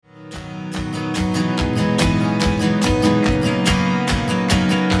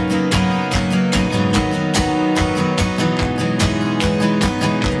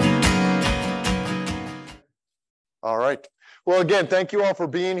Well, again, thank you all for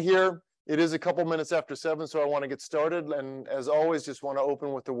being here. It is a couple minutes after 7, so I want to get started. And as always, just want to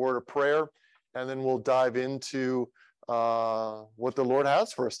open with a word of prayer, and then we'll dive into what the Lord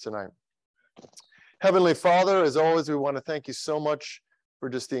has for us tonight. Heavenly Father, as always, we want to thank you so much for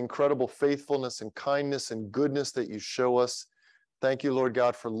just the incredible faithfulness and kindness and goodness that you show us. Thank you, Lord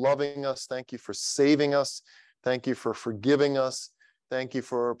God, for loving us. Thank you for saving us. Thank you for forgiving us. Thank you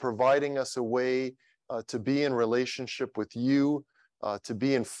for providing us a way to be in relationship with you, to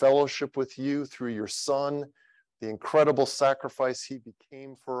be in fellowship with you through your Son, the incredible sacrifice he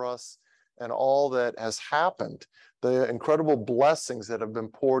became for us, and all that has happened, the incredible blessings that have been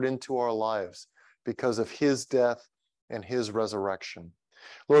poured into our lives because of his death and his resurrection.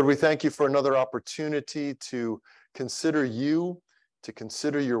 Lord, we thank you for another opportunity to consider you, to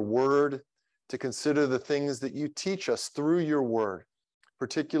consider your word, to consider the things that you teach us through your word.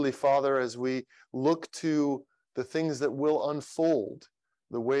 Particularly, Father, as we look to the things that will unfold,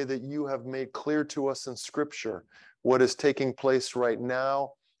 the way that you have made clear to us in Scripture, what is taking place right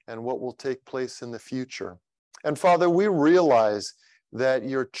now and what will take place in the future. And Father, we realize that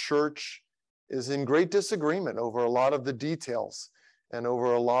your church is in great disagreement over a lot of the details and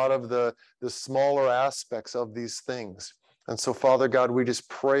over a lot of the smaller aspects of these things. And so, Father God, we just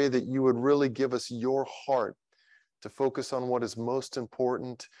pray that you would really give us your heart to focus on what is most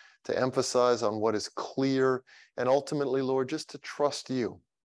important, to emphasize on what is clear, and ultimately, Lord, just to trust you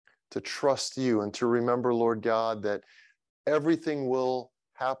and to remember, Lord God, that everything will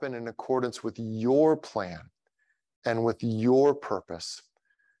happen in accordance with your plan and with your purpose.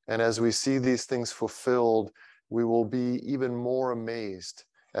 And as we see these things fulfilled, we will be even more amazed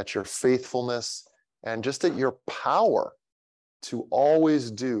at your faithfulness and just at your power to always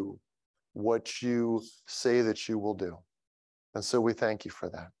do what you say that you will do. And so we thank you for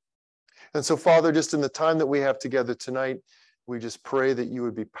that. And so, Father, just in the time that we have together tonight, we just pray that you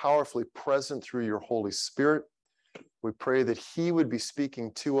would be powerfully present through your Holy Spirit. We pray that he would be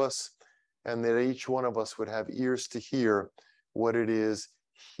speaking to us and that each one of us would have ears to hear what it is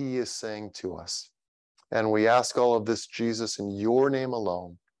he is saying to us. And we ask all of this, Jesus, in your name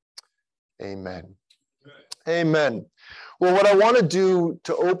alone. Amen. Amen. Well, what I want to do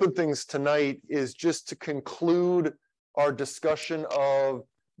to open things tonight is just to conclude our discussion of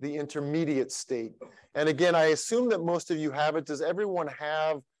the intermediate state. And again, I assume that most of you have it. Does everyone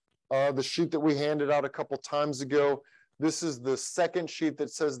have the sheet that we handed out a couple times ago? This is the second sheet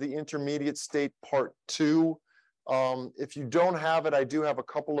that says the intermediate state part 2. If you don't have it, I do have a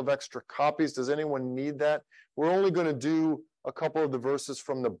couple of extra copies. Does anyone need that? We're only going to do a couple of the verses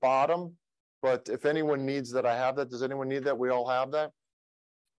from the bottom. But if anyone needs that, I have that. Does anyone need that? We all have that?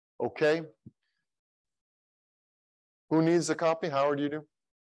 Okay. Who needs a copy? Howard, you do?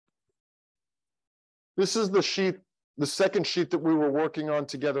 This is the sheet, the second sheet that we were working on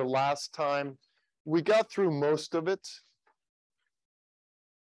together last time. We got through most of it.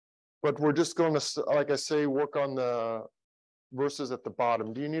 But we're just going to, like I say, work on the verses at the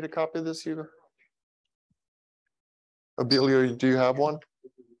bottom. Do you need a copy of this, Hugo? Abelia, do you have one?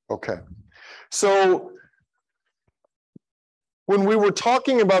 Okay. So when we were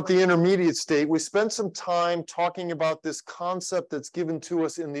talking about the intermediate state, we spent some time talking about this concept that's given to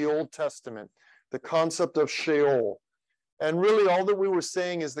us in the Old Testament, the concept of Sheol. And really all that we were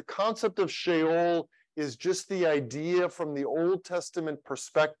saying is the concept of Sheol is just the idea from the Old Testament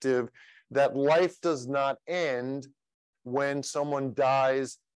perspective that life does not end when someone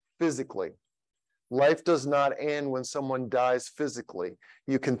dies physically. Life does not end when someone dies physically.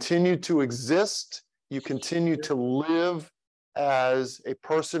 You continue to exist. You continue to live as a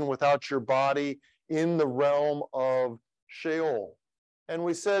person without your body in the realm of Sheol. And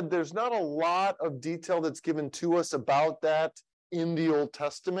we said there's not a lot of detail that's given to us about that in the Old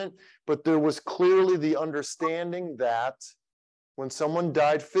Testament, but there was clearly the understanding that when someone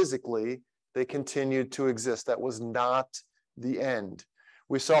died physically, they continued to exist. That was not the end.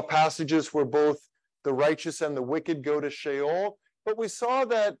 We saw passages where both the righteous and the wicked go to Sheol, but we saw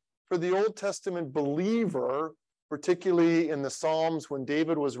that for the Old Testament believer, particularly in the Psalms when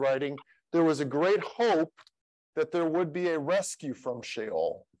David was writing, there was a great hope that there would be a rescue from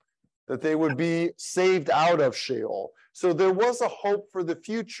Sheol, that they would be saved out of Sheol. So there was a hope for the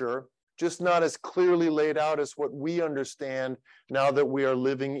future, just not as clearly laid out as what we understand now that we are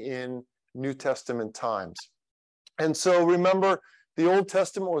living in New Testament times. And so remember, the Old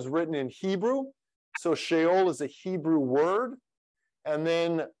Testament was written in Hebrew, so Sheol is a Hebrew word. And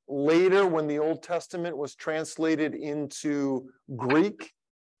then later, when the Old Testament was translated into Greek,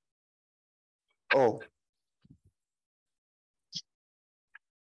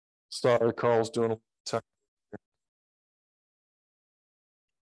 sorry, Carl's doing a tech.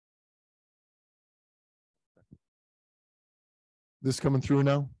 This coming through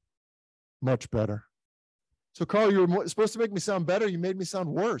now? Much better. So Carl, you were supposed to make me sound better. You made me sound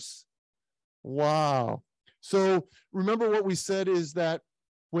worse. Wow. So remember what we said is that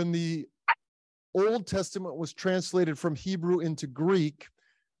when the Old Testament was translated from Hebrew into Greek,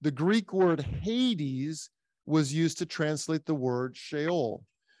 the Greek word Hades was used to translate the word Sheol.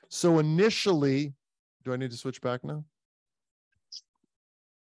 So initially, do I need to switch back now?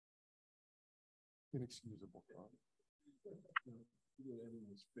 Inexcusable.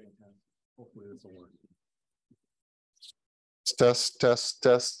 Hopefully this will work. Test, test,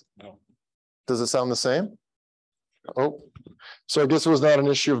 test. No. Does it sound the same? Oh, so I guess it was not an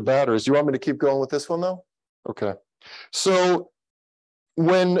issue of batteries. You want me to keep going with this one though? Okay. So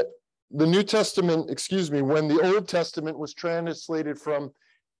when the New Testament, when the Old Testament was translated from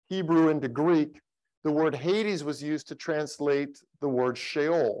Hebrew into Greek, the word Hades was used to translate the word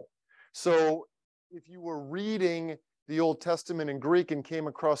Sheol. So if you were reading the Old Testament in Greek and came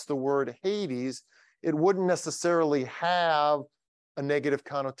across the word Hades, it wouldn't necessarily have a negative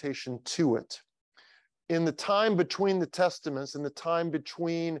connotation to it. In the time between the Testaments, in the time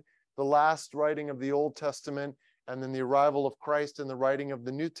between the last writing of the Old Testament and then the arrival of Christ and the writing of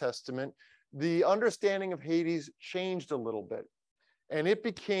the New Testament, the understanding of Hades changed a little bit. And it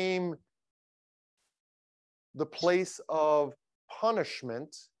became the place of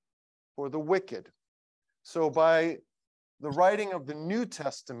punishment for the wicked. So by the writing of the New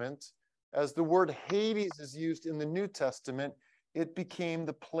Testament, as the word Hades is used in the New Testament, it became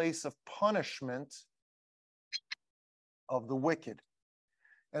the place of punishment of the wicked.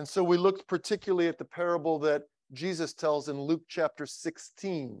 And so we looked particularly at the parable that Jesus tells in Luke chapter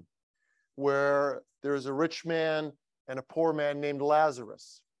 16, where there's a rich man and a poor man named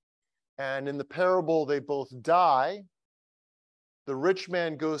Lazarus. And in the parable, they both die. The rich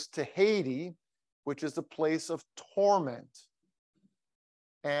man goes to Hades, which is a place of torment.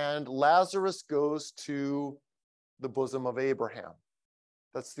 And Lazarus goes to the bosom of Abraham.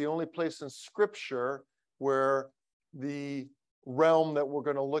 That's the only place in Scripture where the realm that we're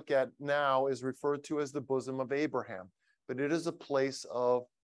going to look at now is referred to as the bosom of Abraham. But it is a place of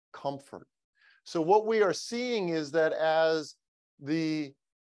comfort. So what we are seeing is that as the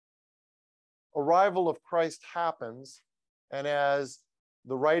arrival of Christ happens, and as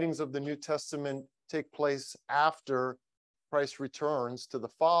the writings of the New Testament take place after Christ returns to the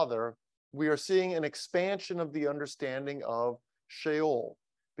Father, we are seeing an expansion of the understanding of Sheol,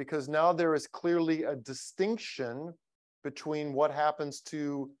 because now there is clearly a distinction between what happens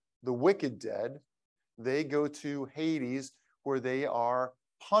to the wicked dead. They go to Hades, where they are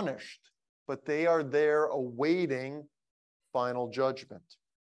punished, but they are there awaiting final judgment.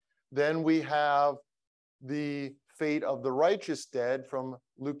 Then we have the fate of the righteous dead from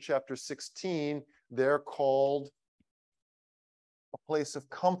Luke chapter 16. They're called a place of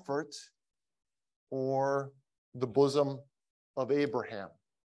comfort, or the bosom of Abraham.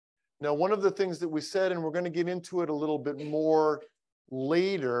 Now, one of the things that we said, and we're going to get into it a little bit more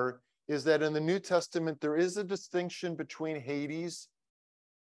later, is that in the New Testament, there is a distinction between Hades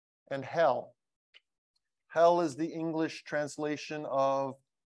and hell. Hell is the English translation of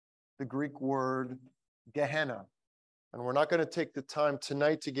the Greek word Gehenna. And we're not going to take the time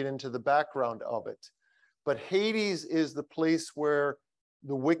tonight to get into the background of it. But Hades is the place where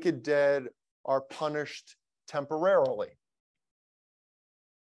the wicked dead are punished temporarily.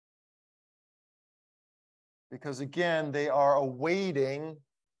 Because again, they are awaiting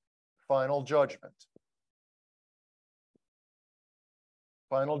final judgment.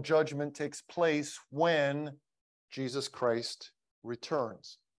 Final judgment takes place when Jesus Christ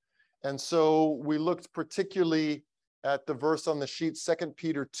returns. And so we looked particularly at the verse on the sheet, 2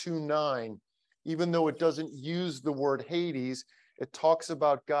 Peter 2:9. Even though it doesn't use the word Hades, it talks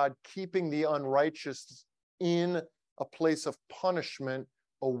about God keeping the unrighteous in a place of punishment,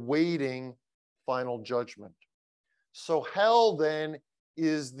 awaiting final judgment. So hell then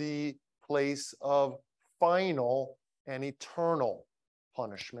is the place of final and eternal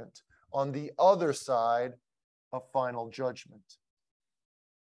punishment on the other side of final judgment.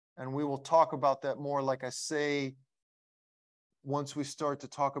 And we will talk about that more, like I say, once we start to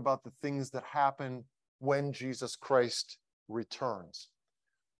talk about the things that happen when Jesus Christ returns.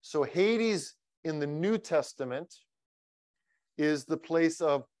 So Hades in the New Testament is the place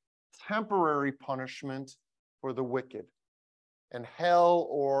of temporary punishment for the wicked. And hell,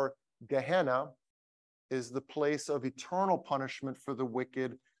 or Gehenna, is the place of eternal punishment for the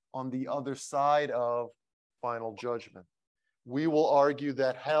wicked on the other side of final judgment. We will argue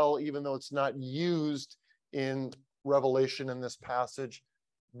that hell, even though it's not used in Revelation in this passage,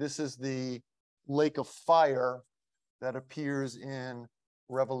 this is the lake of fire that appears in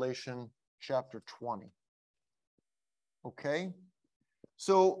Revelation chapter 20. Okay?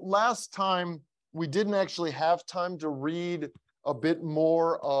 So last time, we didn't actually have time to read a bit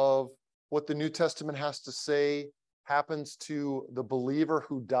more of what the New Testament has to say happens to the believer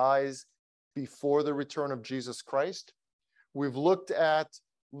who dies before the return of Jesus Christ. We've looked at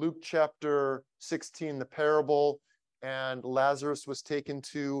Luke chapter 16, the parable, and Lazarus was taken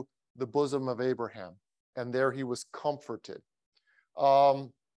to the bosom of Abraham, and there he was comforted. The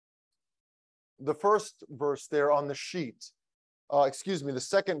first verse there on the sheet, the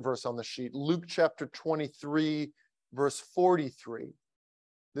second verse on the sheet, Luke chapter 23, verse 43.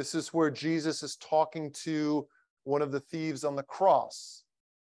 This is where Jesus is talking to one of the thieves on the cross.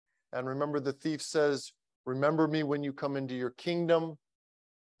 And remember, the thief says, "Remember me when you come into your kingdom."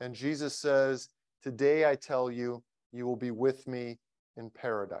 And Jesus says, "Today I tell you, you will be with me in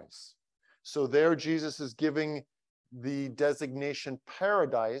paradise." So there Jesus is giving the designation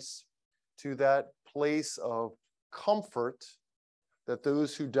paradise to that place of comfort that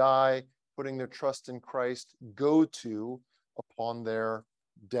those who die putting their trust in Christ go to upon their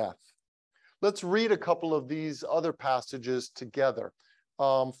death. Let's read a couple of these other passages together.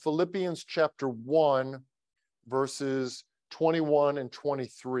 Philippians chapter 1, verses 21 and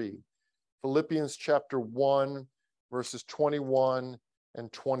 23. Philippians chapter 1, verses 21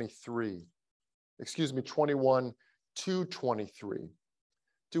 and 23. 21 to 23.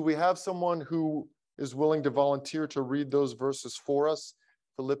 Do we have someone who is willing to volunteer to read those verses for us?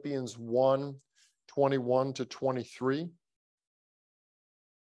 Philippians 1, 21 to 23.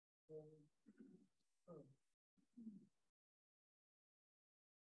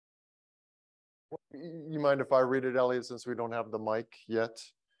 You mind if I read it, Elliot, since we don't have the mic yet?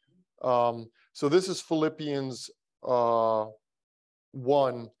 So this is Philippians 1,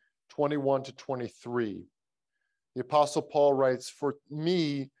 21 to 23. The Apostle Paul writes, to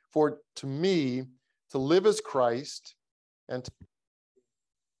me, to live is Christ, and to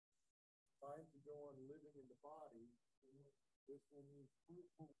find to go on living in the body, this will mean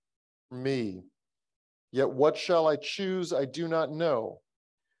fruitful for me. Yet what shall I choose? I do not know.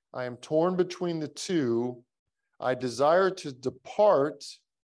 I am torn between the two. I desire to depart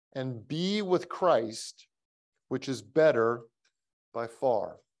and be with Christ, which is better by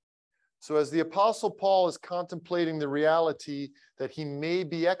far. So as the Apostle Paul is contemplating the reality that he may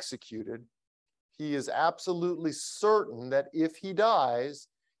be executed, he is absolutely certain that if he dies,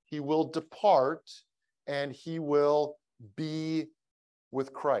 he will depart and he will be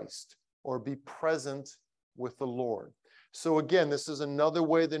with Christ or be present with the Lord. So again, this is another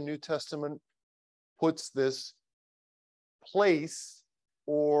way the New Testament puts this place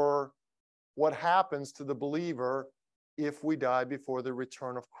or what happens to the believer if we die before the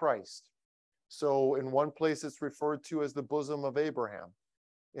return of Christ. So in one place, it's referred to as the bosom of Abraham.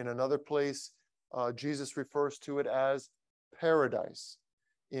 In another place, Jesus refers to it as paradise.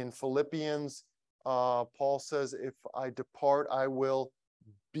 In Philippians, Paul says, if I depart, I will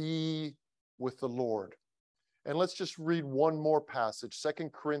be with the Lord. And let's just read one more passage, 2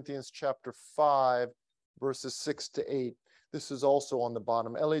 Corinthians chapter 5, verses 6 to 8. This is also on the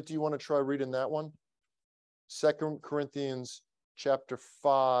bottom. Elliot, do you want to try reading that one? 2 Corinthians chapter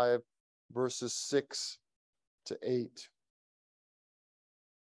 5, verses 6 to 8.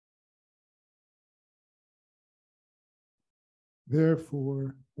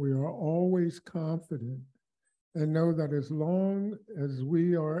 Therefore, we are always confident and know that as long as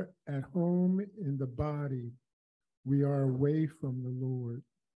we are at home in the body, we are away from the Lord.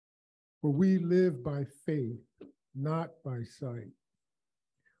 For we live by faith, not by sight.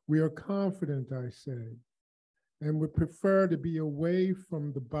 We are confident, I say, and would prefer to be away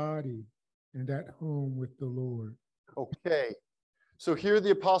from the body and at home with the Lord. Okay, so here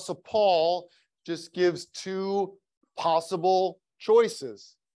the Apostle Paul just gives two possible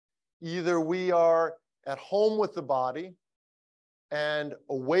choices. Either we are at home with the body and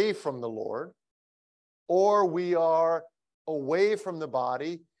away from the Lord, or we are away from the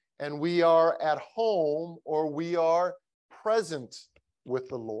body and we are at home or we are present with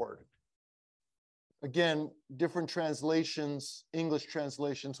the Lord. Again, different translations, English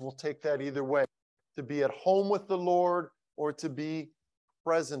translations will take that either way, to be at home with the Lord or to be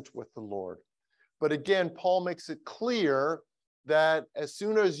present with the Lord. But again, Paul makes it clear that as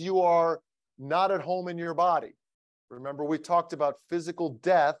soon as you are not at home in your body, remember we talked about physical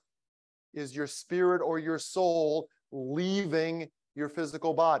death is your spirit or your soul leaving your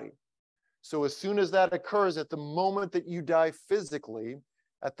physical body. So as soon as that occurs, at the moment that you die physically,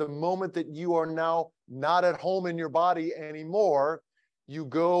 at the moment that you are now not at home in your body anymore, you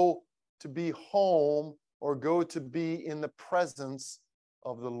go to be home or go to be in the presence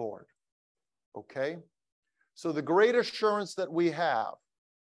of the Lord. Okay? So the great assurance that we have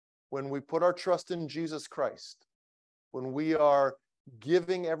when we put our trust in Jesus Christ, when we are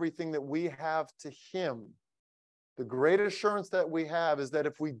giving everything that we have to him, the great assurance that we have is that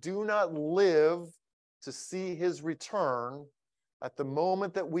if we do not live to see his return, at the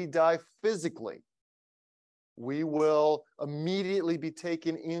moment that we die physically, we will immediately be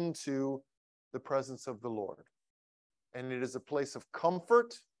taken into the presence of the Lord. And it is a place of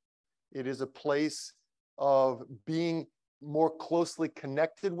comfort. It is a place of being more closely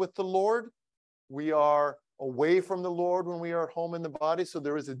connected with the Lord. We are away from the Lord when we are at home in the body. So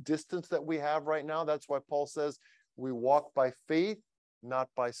there is a distance that we have right now. That's why Paul says we walk by faith, not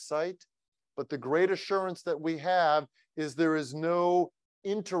by sight. But the great assurance that we have is there is no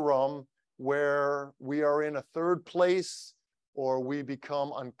interim where we are in a third place or we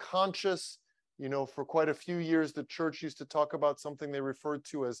become unconscious. You know, for quite a few years, the church used to talk about something they referred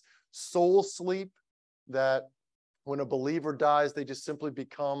to as soul sleep, that when a believer dies, they just simply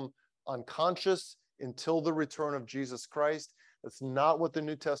become unconscious until the return of Jesus Christ. That's not what the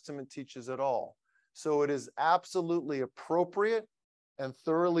New Testament teaches at all. So it is absolutely appropriate and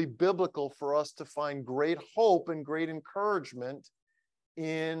thoroughly biblical for us to find great hope and great encouragement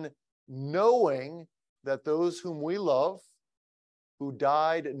in knowing that those whom we love, who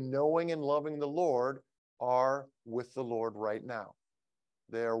died knowing and loving the Lord, are with the Lord right now.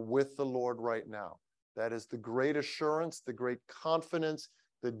 They are with the Lord right now. That is the great assurance, the great confidence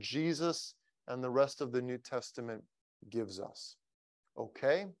that Jesus and the rest of the New Testament gives us.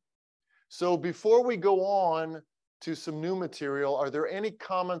 Okay? So before we go on to some new material, are there any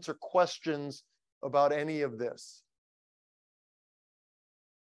comments or questions about any of this?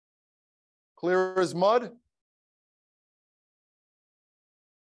 Clear as mud?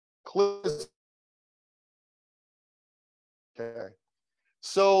 Clear as... Okay.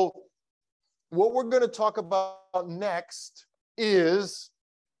 So what we're going to talk about next is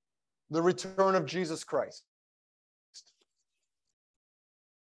the return of Jesus Christ.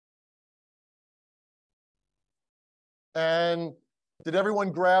 And did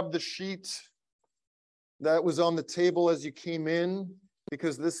everyone grab the sheet that was on the table as you came in?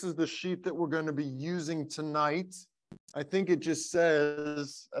 Because this is the sheet that we're going to be using tonight. I think it just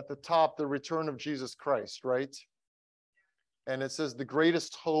says at the top, the return of Jesus Christ, right? And it says the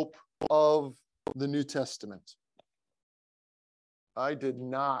greatest hope of the New Testament. I did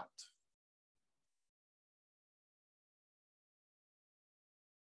not.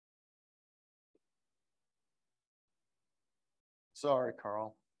 Sorry,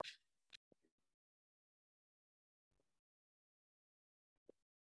 Carl.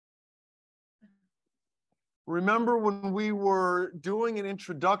 Remember when we were doing an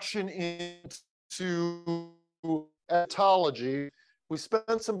introduction into eschatology, we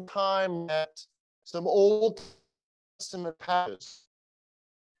spent some time at some Old Testament passages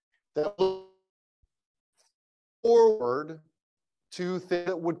that look forward to things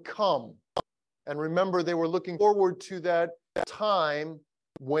that would come. And remember, they were looking forward to that time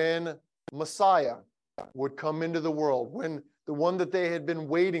when Messiah would come into the world, when the one that they had been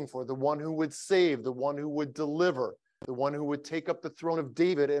waiting for, the one who would save, the one who would deliver, the one who would take up the throne of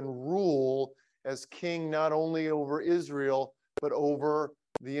David and rule as king not only over Israel, but over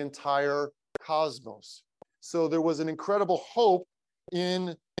the entire cosmos. So there was an incredible hope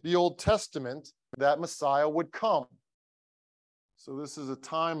in the Old Testament that Messiah would come. So this is a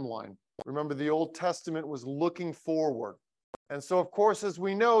timeline. Remember, the Old Testament was looking forward. And so, of course, as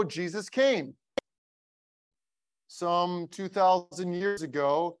we know, Jesus came. Some 2,000 years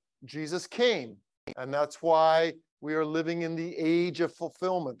ago, Jesus came. And that's why we are living in the age of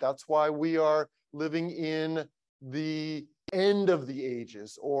fulfillment. That's why we are living in the end of the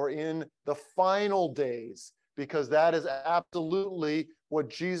ages or in the final days, because that is absolutely what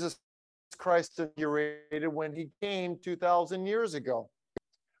Jesus Christ inaugurated when he came 2,000 years ago.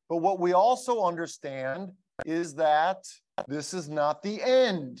 But what we also understand is that this is not the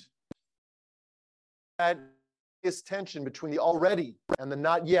end. That is tension between the already and the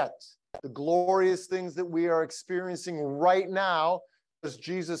not yet. The glorious things that we are experiencing right now, as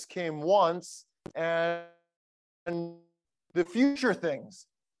Jesus came once, and the future things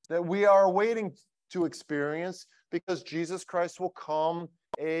that we are waiting to experience because Jesus Christ will come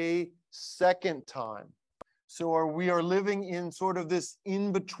a second time. So we are living in sort of this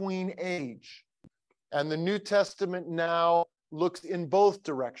in-between age. And the New Testament now looks in both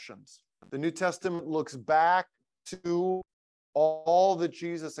directions. The New Testament looks back to all that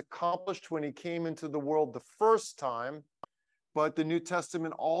Jesus accomplished when he came into the world the first time, but the New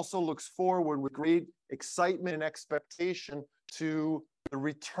Testament also looks forward with great excitement and expectation to the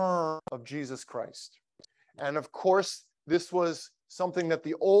return of Jesus Christ. And of course, this was something that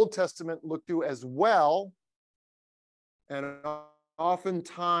the Old Testament looked to as well, and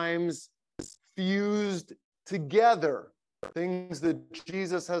oftentimes fused together, things that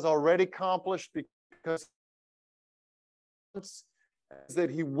Jesus has already accomplished because that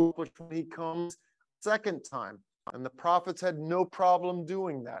he will accomplish when he comes second time. And the prophets had no problem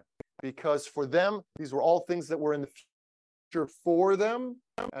doing that, because for them, these were all things that were in the future for them,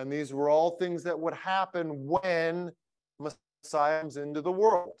 and these were all things that would happen when Messiah comes into the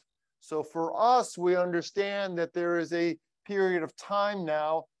world. So for us, we understand that there is a period of time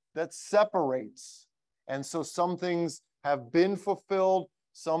now that separates. And so some things have been fulfilled,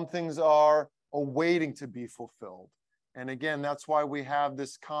 some things are awaiting to be fulfilled. And again, that's why we have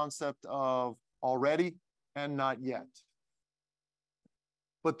this concept of already and not yet.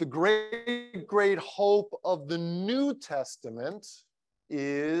 But the great hope of the New Testament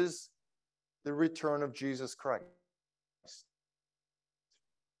is the return of Jesus Christ.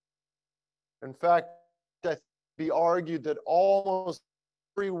 In fact, it be argued that almost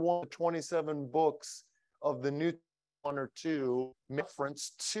every one of the 27 books of the New Testament, one or two,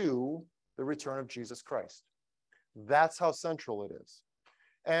 reference to the return of Jesus Christ. That's how central it is.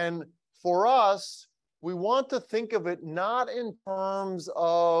 And for us, we want to think of it not in terms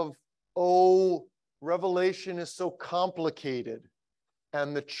of, oh, Revelation is so complicated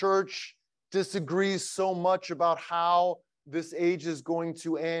and the church disagrees so much about how this age is going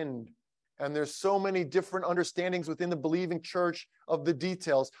to end. And there's so many different understandings within the believing church of the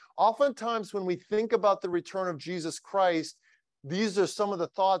details. Oftentimes, when we think about the return of Jesus Christ, these are some of the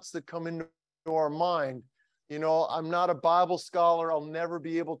thoughts that come into our mind. You know, I'm not a Bible scholar. I'll never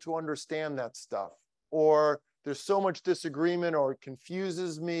be able to understand that stuff. Or there's so much disagreement, or it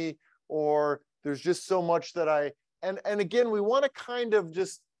confuses me, or there's just so much that and again, we want to kind of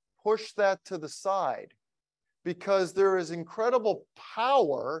just push that to the side, because there is incredible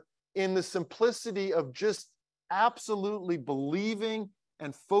power in the simplicity of just absolutely believing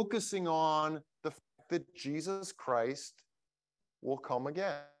and focusing on the fact that Jesus Christ will come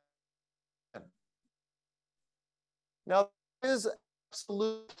again. Now, there is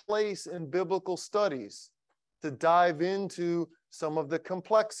absolute place in biblical studies to dive into some of the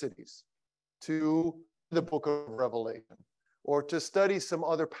complexities, to the book of Revelation, or to study some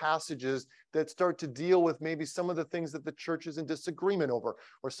other passages that start to deal with maybe some of the things that the church is in disagreement over,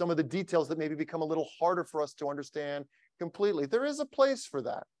 or some of the details that maybe become a little harder for us to understand completely. There is a place for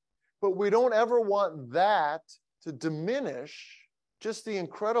that, but we don't ever want that to diminish just the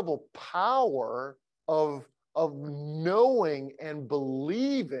incredible power of knowing and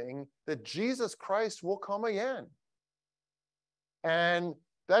believing that Jesus Christ will come again. And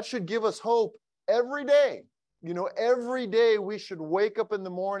that should give us hope every day. You know, every day we should wake up in the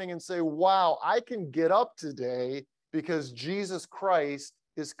morning and say, wow, I can get up today because Jesus Christ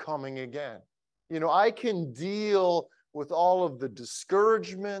is coming again. You know, I can deal with all of the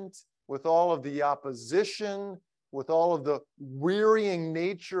discouragement, with all of the opposition, with all of the wearying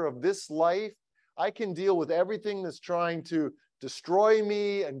nature of this life. I can deal with everything that's trying to destroy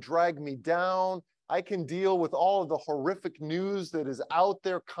me and drag me down. I can deal with all of the horrific news that is out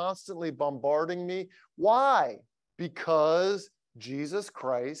there constantly bombarding me. Why? Because Jesus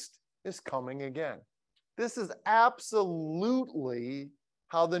Christ is coming again. This is absolutely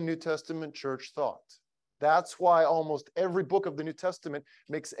how the New Testament church thought. That's why almost every book of the New Testament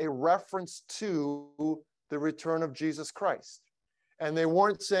makes a reference to the return of Jesus Christ. And they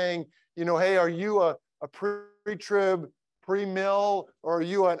weren't saying, you know, hey, are you a pre-trib, pre-mill, or are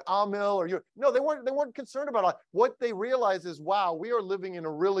you an amill, or you? No, they weren't concerned about it. What they realized is, wow, we are living in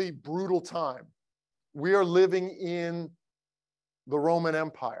a really brutal time. We are living in the Roman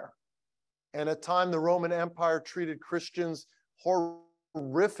Empire. And at time, the Roman Empire treated Christians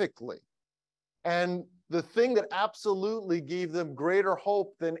horrifically. And the thing that absolutely gave them greater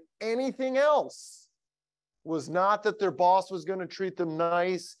hope than anything else was not that their boss was going to treat them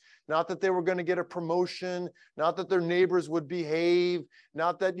nice, not that they were going to get a promotion, not that their neighbors would behave,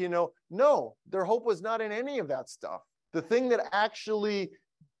 not that, you know, no, their hope was not in any of that stuff. The thing that actually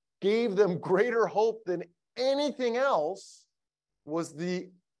gave them greater hope than anything else was the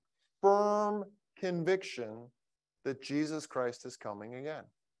firm conviction that Jesus Christ is coming again.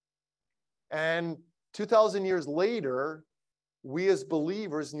 And 2,000 years later, we as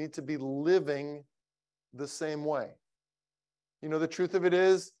believers need to be living the same way. You know, the truth of it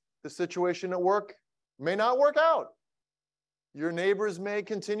is, the situation at work may not work out. Your neighbors may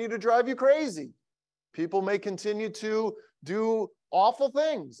continue to drive you crazy. People may continue to do awful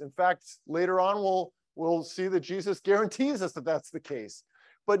things. In fact, later on, we'll see that Jesus guarantees us that that's the case.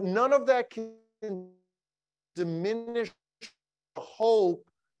 But none of that can diminish the hope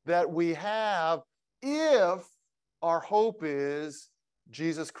that we have if our hope is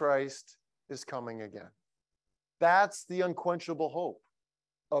Jesus Christ is coming again. That's the unquenchable hope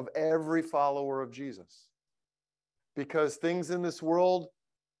of every follower of Jesus. Because things in this world,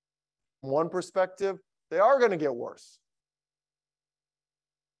 from one perspective, they are going to get worse.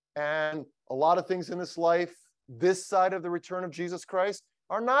 And a lot of things in this life, this side of the return of Jesus Christ,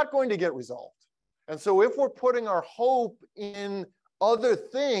 are not going to get resolved. And so if we're putting our hope in other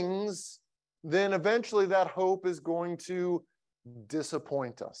things, then eventually that hope is going to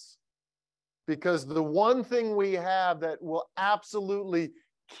disappoint us. Because the one thing we have that will absolutely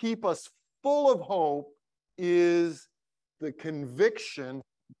keep us full of hope is the conviction,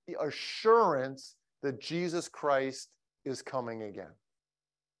 the assurance that Jesus Christ is coming again.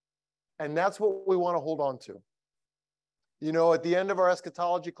 And that's what we want to hold on to. You know, at the end of our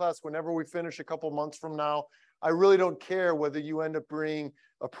eschatology class, whenever we finish a couple months from now, I really don't care whether you end up being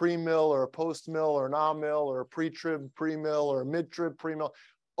a pre-mill or a post-mill or an a-mill or a pre-trib pre-mill or a mid-trib pre-mill.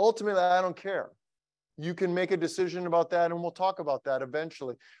 Ultimately, I don't care. You can make a decision about that, and we'll talk about that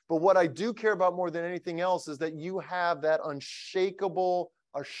eventually. But what I do care about more than anything else is that you have that unshakable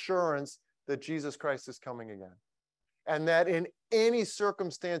assurance that Jesus Christ is coming again. And that in any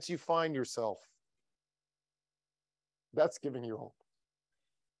circumstance you find yourself, that's giving you hope.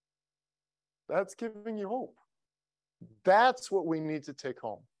 That's giving you hope. That's what we need to take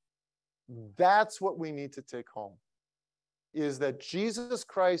home. That's what we need to take home, is that Jesus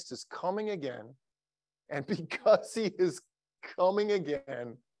Christ is coming again. And because he is coming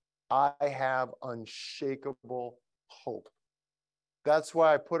again, I have unshakable hope. That's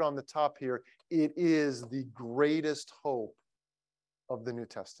why I put on the top here, it is the greatest hope of the New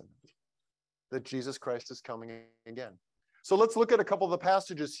Testament, that Jesus Christ is coming again. So let's look at a couple of the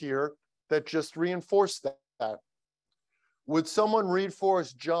passages here that just reinforce that. Would someone read for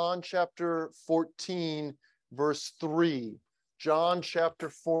us John chapter 14, verse 3? John chapter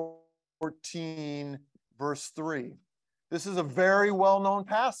 14, verse 3. This is a very well-known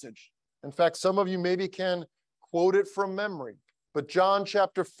passage. In fact, some of you maybe can quote it from memory. But John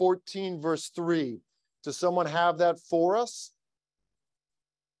chapter 14, verse 3. Does someone have that for us?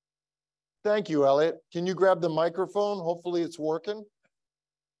 Thank you, Elliot. Can you grab the microphone? Hopefully it's working.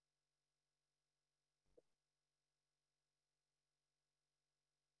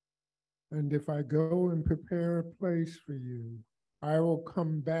 And if I go and prepare a place for you, I will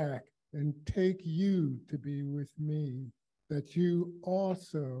come back and take you to be with me, that you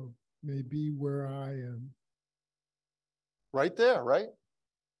also may be where I am. Right there, right?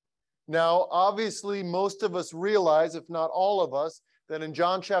 Now, obviously, most of us realize, if not all of us, that in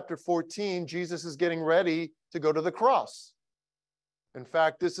John chapter 14, Jesus is getting ready to go to the cross. In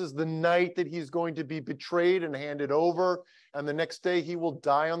fact, this is the night that he's going to be betrayed and handed over, and the next day he will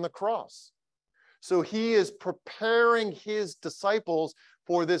die on the cross. So he is preparing his disciples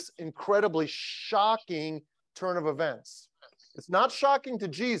for this incredibly shocking turn of events. It's not shocking to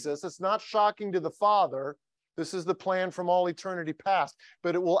Jesus. It's not shocking to the Father. This is the plan from all eternity past.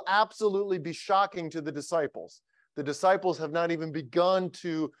 But it will absolutely be shocking to the disciples. The disciples have not even begun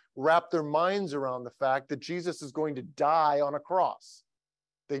to wrap their minds around the fact that Jesus is going to die on a cross.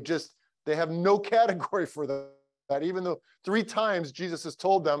 They have no category for that, even though 3 times Jesus has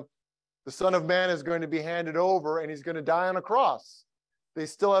told them the Son of Man is going to be handed over and he's going to die on a cross. They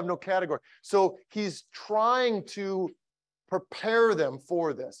still have no category. So he's trying to prepare them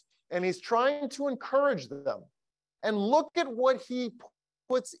for this. And he's trying to encourage them. And look at what he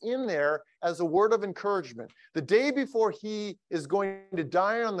puts in there as a word of encouragement. The day before he is going to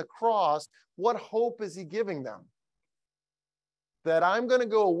die on the cross, what hope is he giving them? That I'm going to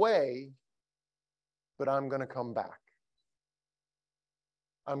go away, but I'm going to come back.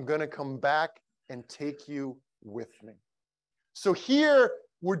 I'm going to come back and take you with me. So here,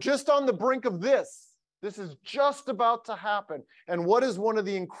 we're just on the brink of this. This is just about to happen. And what is one of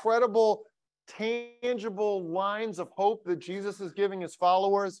the incredible, tangible lines of hope that Jesus is giving his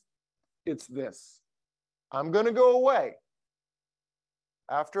followers? It's this. I'm going to go away.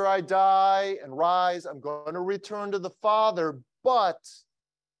 After I die and rise, I'm going to return to the Father, but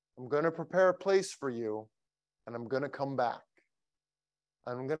I'm going to prepare a place for you, and I'm going to come back.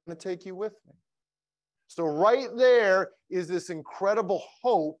 I'm going to take you with me. So right there is this incredible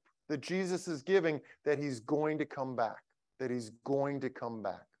hope that Jesus is giving, that he's going to come back, that he's going to come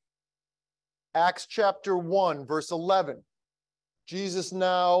back. Acts chapter 1, verse 11. Jesus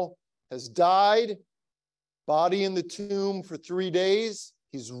now has died. body in the tomb for 3 days.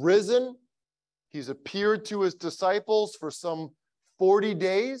 He's risen. He's appeared to his disciples for some 40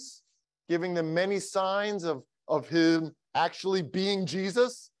 days, giving them many signs of him actually being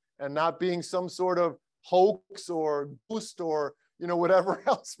Jesus and not being some sort of hoax or ghost or, whatever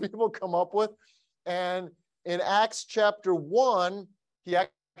else people come up with. And in Acts chapter 1, he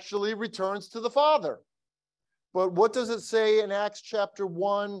actually returns to the Father. But what does it say in Acts chapter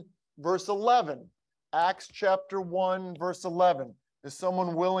 1, verse 11? Acts chapter 1, verse 11. Is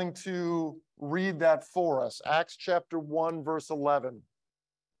someone willing to read that for us? Acts chapter 1, verse 11.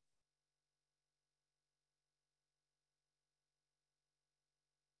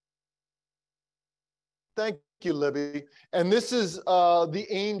 Thank you, Libby. And this is the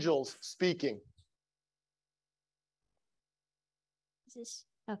angels speaking.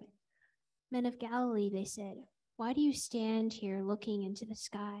 Okay. Men of Galilee, they said, why do you stand here looking into the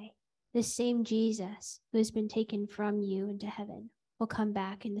sky? This same Jesus who has been taken from you into heaven will come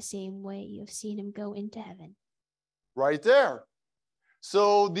back in the same way you have seen him go into heaven. Right there.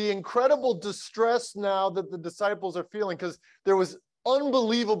 So the incredible distress now that the disciples are feeling, because there was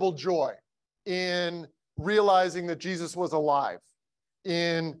unbelievable joy in realizing that Jesus was alive,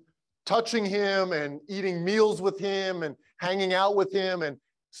 in touching him and eating meals with him and hanging out with him and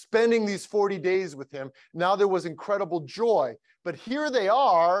spending these 40 days with him. Now there was incredible joy. But here they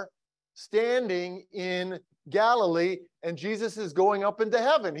are standing in Galilee, and Jesus is going up into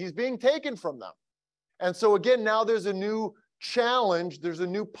heaven. He's being taken from them. And so again, now there's a new challenge. There's a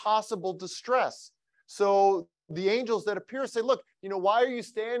new possible distress. So the angels that appear say, look, why are you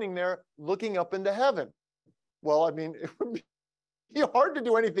standing there looking up into heaven? Well, I mean, it would be hard to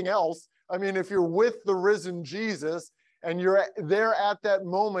do anything else. I mean, if you're with the risen Jesus and you're there at that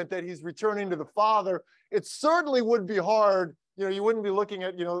moment that he's returning to the Father, it certainly would be hard. You wouldn't be looking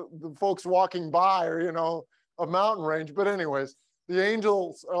at, the folks walking by or, a mountain range. But anyways, the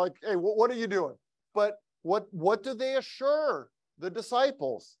angels are like, hey, what are you doing? But what do they assure the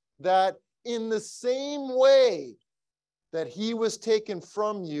disciples? That in the same way that he was taken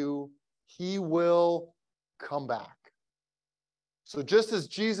from you, he will come back. So just as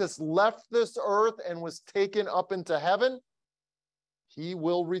Jesus left this earth and was taken up into heaven, he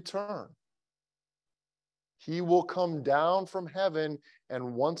will return. He will come down from heaven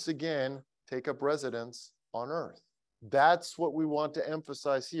and once again take up residence on earth. That's what we want to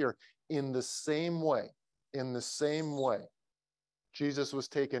emphasize here. In the same way, Jesus was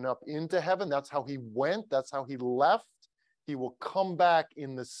taken up into heaven. That's how he went. That's how he left. He will come back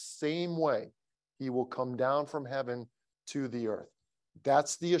in the same way. He will come down from heaven to the earth.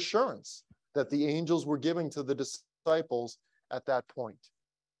 That's the assurance that the angels were giving to the disciples at that point.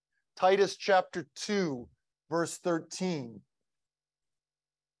 Titus chapter 2, verse 13.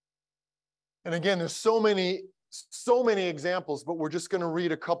 And again, there's so many examples, but we're just going to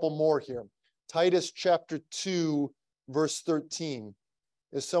read a couple more here. Titus chapter 2, verse 13.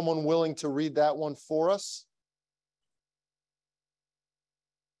 Is someone willing to read that one for us?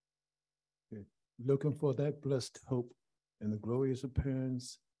 Looking for that blessed hope and the glorious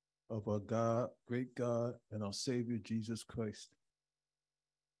appearance of our God, great God, and our Savior, Jesus Christ.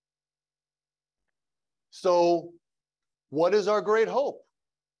 So, what is our great hope?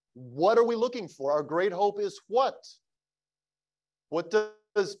 What are we looking for? Our great hope is what? What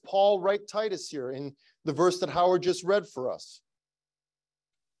does Paul write Titus here in the verse that Howard just read for us?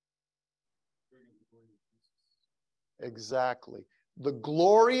 Exactly. The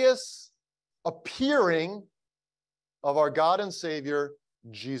glorious appearing of our God and Savior,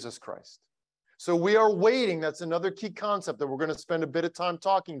 Jesus Christ. So we are waiting. That's another key concept that we're going to spend a bit of time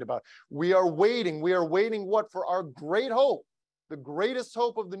talking about. We are waiting. We are waiting what? For our great hope, the greatest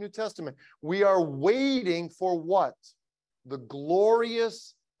hope of the New Testament. We are waiting for what? The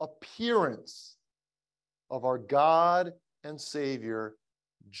glorious appearance of our God and Savior,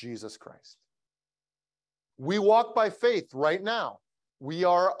 Jesus Christ. We walk by faith right now. We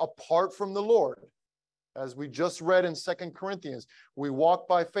are apart from the Lord. As we just read in 2 Corinthians, we walk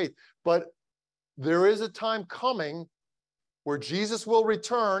by faith. But there is a time coming where Jesus will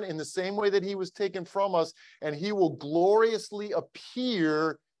return in the same way that he was taken from us, and he will gloriously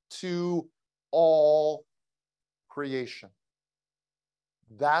appear to all creation.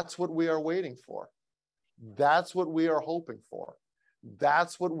 That's what we are waiting for. That's what we are hoping for.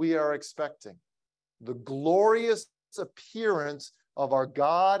 That's what we are expecting. The glorious appearance of our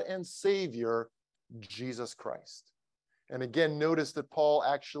God and Savior, Jesus Christ. And again, notice that Paul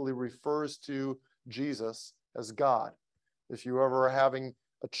actually refers to Jesus as God. If you ever are having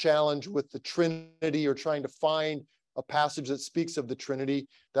a challenge with the Trinity or trying to find a passage that speaks of the Trinity,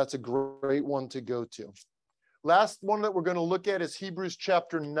 that's a great one to go to. Last one that we're going to look at is Hebrews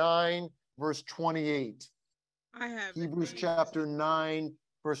chapter 9, verse 28. I have Hebrews it. chapter 9,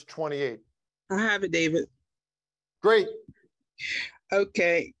 verse 28. I have it, David. Great.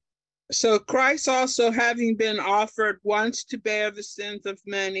 Okay. So Christ also, having been offered once to bear the sins of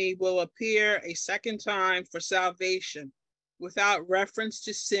many, will appear a second time for salvation, without reference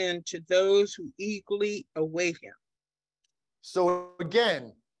to sin, to those who eagerly await him. So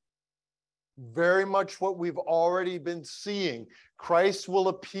again, very much what we've already been seeing. Christ will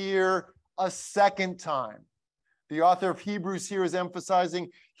appear a second time. The author of Hebrews here is emphasizing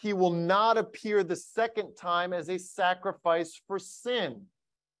he will not appear the second time as a sacrifice for sin.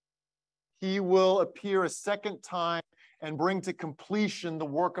 He will appear a second time and bring to completion the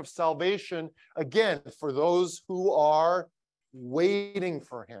work of salvation, again, for those who are waiting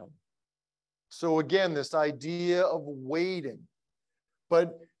for him. So again, this idea of waiting.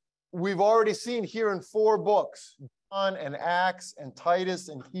 But we've already seen here in 4 books, John and Acts and Titus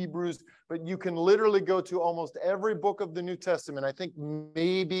and Hebrews, but you can literally go to almost every book of the New Testament. I think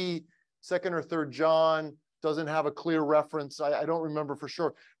maybe 2nd or 3rd John doesn't have a clear reference. I don't remember for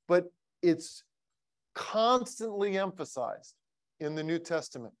sure, but it's constantly emphasized in the New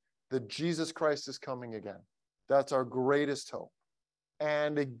Testament that Jesus Christ is coming again. That's our greatest hope.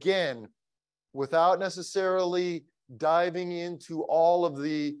 And again, without necessarily diving into all of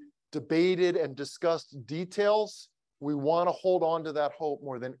the debated and discussed details, we want to hold on to that hope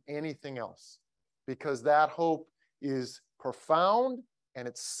more than anything else, because that hope is profound and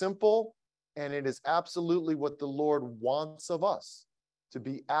it's simple, and it is absolutely what the Lord wants of us, to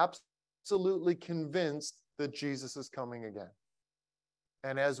be absolutely convinced that Jesus is coming again.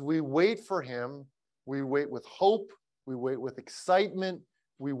 And as we wait for him, we wait with hope, we wait with excitement,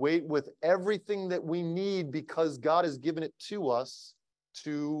 we wait with everything that we need, because God has given it to us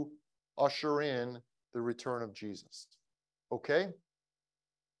to usher in the return of Jesus. Okay?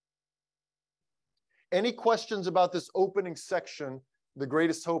 Any questions about this opening section, the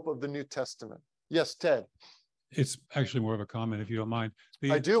greatest hope of the New Testament? Yes, Ted. It's actually more of a comment, if you don't mind.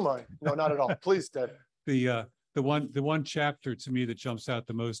 I do mind. No, not at all. Please, Ted. The one chapter to me that jumps out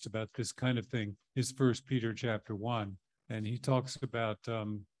the most about this kind of thing is 1 Peter chapter 1. And he talks about,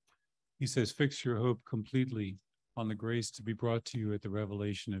 he says, fix your hope completely on the grace to be brought to you at the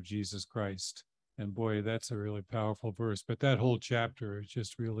revelation of Jesus Christ. And boy, that's a really powerful verse. But that whole chapter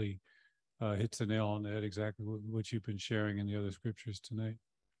just really hits the nail on the head, exactly what you've been sharing in the other scriptures tonight.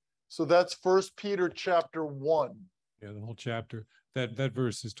 So that's 1 Peter chapter 1. Yeah, the whole chapter. That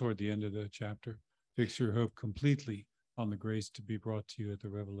verse is toward the end of the chapter. Fix your hope completely on the grace to be brought to you at the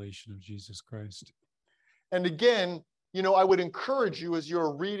revelation of Jesus Christ. And again, you know, I would encourage you as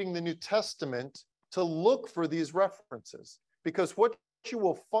you're reading the New Testament to look for these references, because what you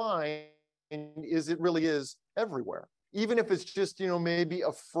will find is it really is everywhere. Even if it's just, you know, maybe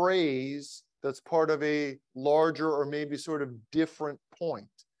a phrase that's part of a larger or maybe sort of different point.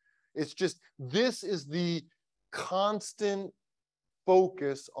 It's just, this is the constant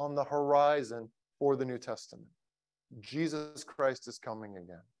focus on the horizon for the New Testament. Jesus Christ is coming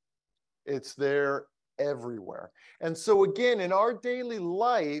again. It's there everywhere. And so again, in our daily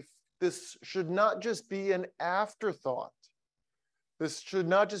life, this should not just be an afterthought. This should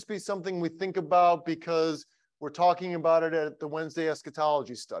not just be something we think about because we're talking about it at the Wednesday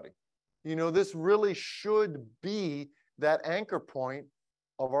eschatology study. You know, this really should be that anchor point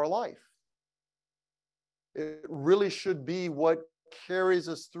of our life. It really should be what carries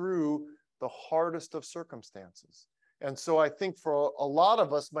us through the hardest of circumstances. And so I think for a lot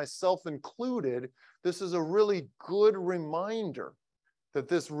of us, myself included, this is a really good reminder that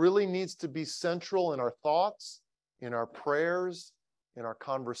this really needs to be central in our thoughts, in our prayers, in our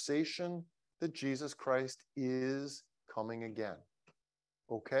conversation, that Jesus Christ is coming again.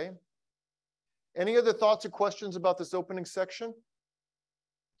 Okay? Any other thoughts or questions about this opening section?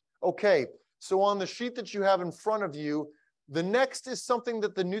 Okay, so on the sheet that you have in front of you, the next is something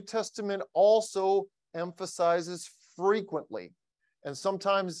that the New Testament also emphasizes frequently. And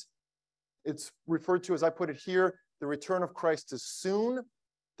sometimes it's referred to, as I put it here, the return of Christ is soon.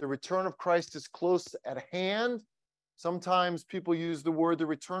 The return of Christ is close at hand. Sometimes people use the word, the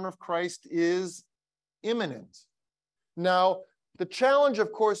return of Christ is imminent. Now, the challenge,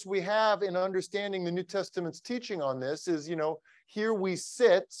 of course, we have in understanding the New Testament's teaching on this is, you know, here we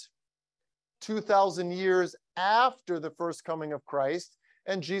sit 2,000 years after the first coming of Christ,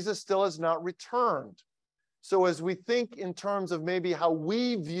 and Jesus still has not returned. So as we think in terms of maybe how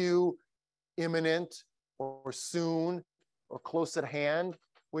we view imminent or soon or close at hand,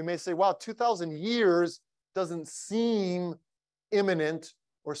 we may say, wow, 2,000 years doesn't seem imminent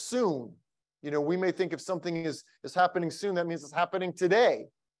or soon. You know, we may think if something is happening soon, that means it's happening today,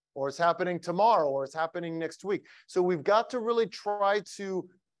 or it's happening tomorrow, or it's happening next week. So we've got to really try to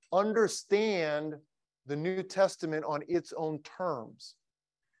understand the New Testament on its own terms.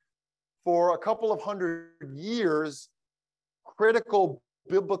 For a couple of hundred years, critical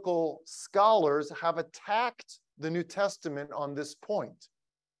biblical scholars have attacked the New Testament on this point.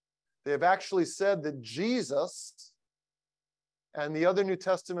 They have actually said that Jesus and the other New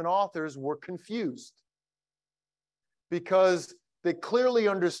Testament authors were confused because they clearly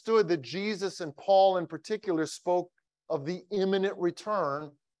understood that Jesus and Paul in particular spoke of the imminent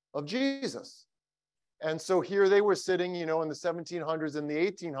return of Jesus. And so here they were sitting, you know, in the 1700s and the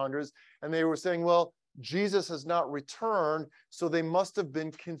 1800s, and they were saying, well, Jesus has not returned, so they must have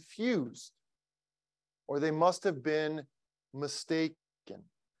been confused, or they must have been mistaken.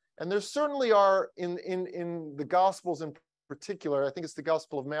 And there certainly are in the Gospels in particular, I think it's the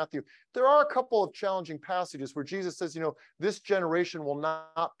Gospel of Matthew, there are a couple of challenging passages where Jesus says, you know, this generation will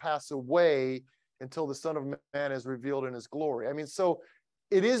not pass away until the Son of Man is revealed in his glory. I mean, so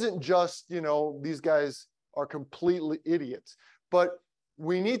it isn't just, you know, these guys are completely idiots, but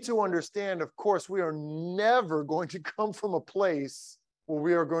we need to understand, of course, we are never going to come from a place where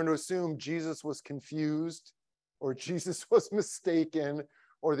we are going to assume Jesus was confused, or Jesus was mistaken,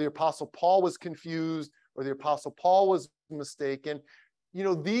 or the Apostle Paul was confused, or the Apostle Paul was mistaken. You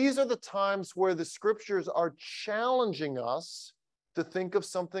know, these are the times where the scriptures are challenging us to think of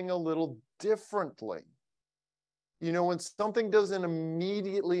something a little differently. You know, when something doesn't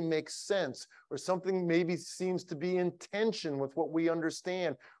immediately make sense, or something maybe seems to be in tension with what we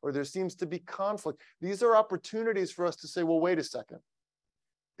understand, or there seems to be conflict, these are opportunities for us to say, well, wait a second.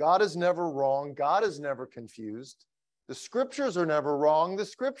 God is never wrong. God is never confused. The scriptures are never wrong. The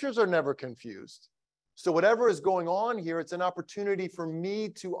scriptures are never confused. So whatever is going on here, it's an opportunity for me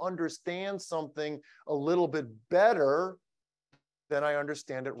to understand something a little bit better than I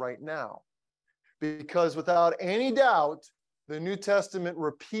understand it right now. Because without any doubt, the New Testament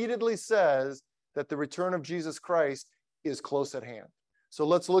repeatedly says that the return of Jesus Christ is close at hand. So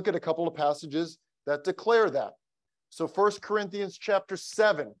let's look at a couple of passages that declare that. So 1 Corinthians chapter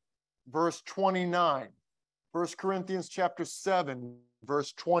 7, verse 29. 1 Corinthians chapter 7,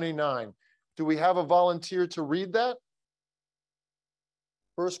 verse 29. Do we have a volunteer to read that?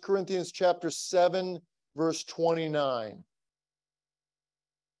 1 Corinthians chapter 7, verse 29.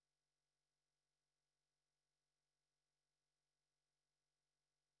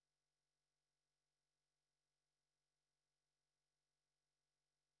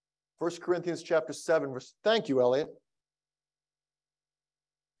 First Corinthians chapter 7, verse. Thank you, Elliot.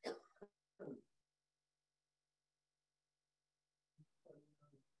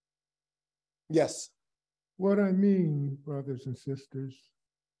 Yes. What I mean, brothers and sisters,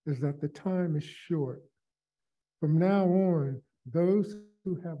 is that the time is short. From now on, those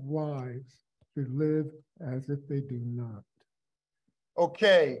who have wives should live as if they do not.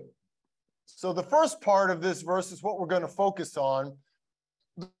 Okay. So the first part of this verse is what we're going to focus on.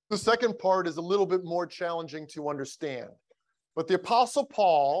 The second part is a little bit more challenging to understand. But the Apostle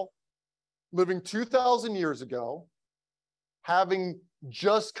Paul, living 2,000 years ago, having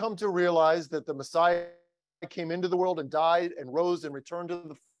just come to realize that the Messiah came into the world and died and rose and returned to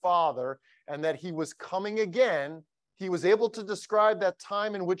the Father, and that he was coming again, he was able to describe that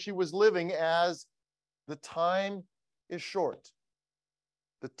time in which he was living as the time is short.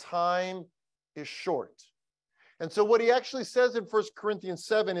 The time is short. And so what he actually says in 1 Corinthians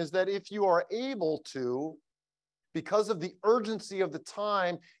 7 is that if you are able to, because of the urgency of the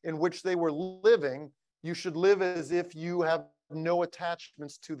time in which they were living, you should live as if you have no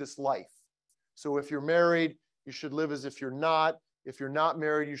attachments to this life. So if you're married, you should live as if you're not. If you're not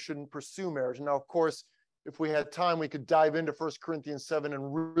married, you shouldn't pursue marriage. Now, of course, if we had time, we could dive into 1 Corinthians 7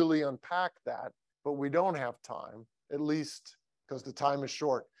 and really unpack that, but we don't have time, at least because the time is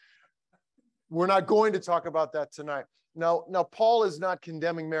short. We're not going to talk about that tonight. Now, Paul is not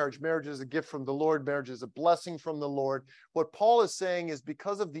condemning marriage. Marriage is a gift from the Lord. Marriage is a blessing from the Lord. What Paul is saying is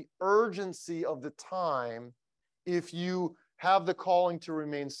because of the urgency of the time, if you have the calling to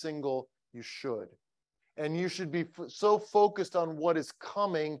remain single, you should. And you should be so focused on what is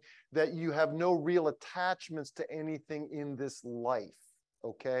coming that you have no real attachments to anything in this life,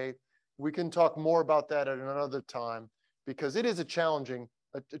 okay? We can talk more about that at another time because it is a challenging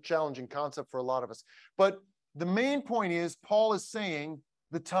concept for a lot of us. But the main point is Paul is saying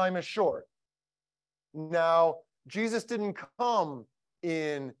the time is short. Now, Jesus didn't come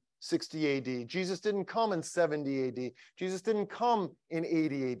in 60 AD. Jesus didn't come in 70 AD. Jesus didn't come in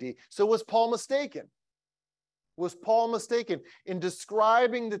 80 AD. So was Paul mistaken? Was Paul mistaken in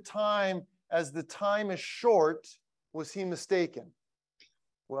describing the time as the time is short, was he mistaken?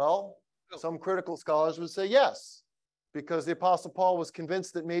 Well, some critical scholars would say yes, because the Apostle Paul was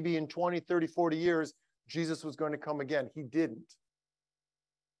convinced that maybe in 20, 30, 40 years, Jesus was going to come again. He didn't.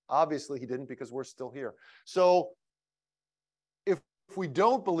 Obviously, he didn't, because we're still here. So if we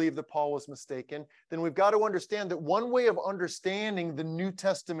don't believe that Paul was mistaken, then we've got to understand that one way of understanding the New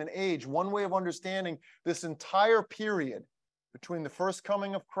Testament age, one way of understanding this entire period between the first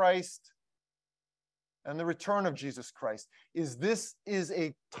coming of Christ and the return of Jesus Christ, is this is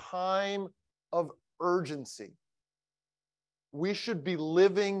a time of urgency. We should be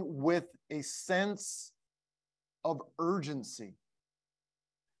living with a sense of urgency.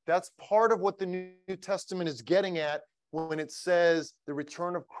 That's part of what the New Testament is getting at when it says the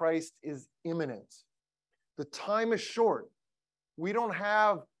return of Christ is imminent. The time is short. We don't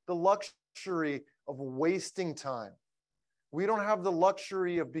have the luxury of wasting time. We don't have the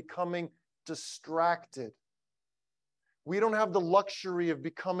luxury of becoming distracted. We don't have the luxury of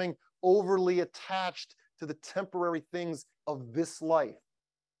becoming overly attached to the temporary things of this life.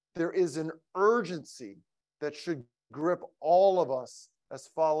 There is an urgency that should grip all of us as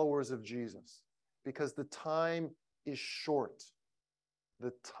followers of Jesus, because the time is short.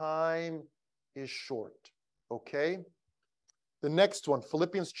 The time is short. Okay? The next one,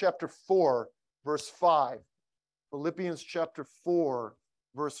 Philippians chapter 4, verse 5. Philippians chapter 4,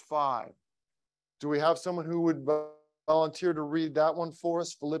 verse 5. Do we have someone who would volunteer to read that one for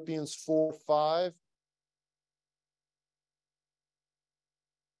us? Philippians 4, 5.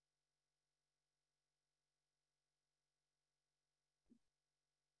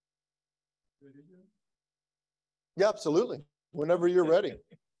 Yeah, absolutely. Whenever you're ready.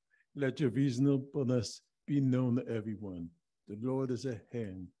 Let your reasonableness be known to everyone. The Lord is at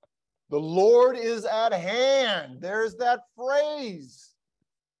hand. The Lord is at hand. There's that phrase.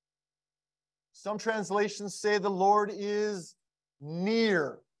 Some translations say the Lord is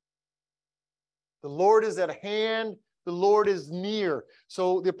near. The Lord is at hand. The Lord is near.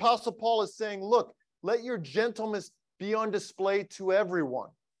 So the Apostle Paul is saying, look, let your gentleness be on display to everyone.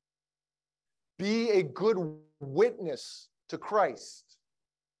 Be a good witness to Christ.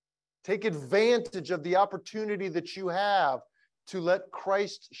 Take advantage of the opportunity that you have to let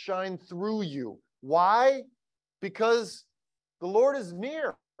Christ shine through you. Why? Because the Lord is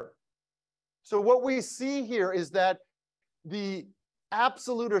near. So what we see here is that the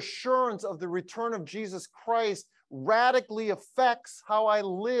absolute assurance of the return of Jesus Christ radically affects how I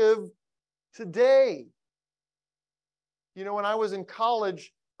live today. You know, when I was in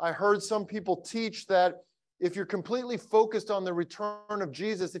college, I heard some people teach that if you're completely focused on the return of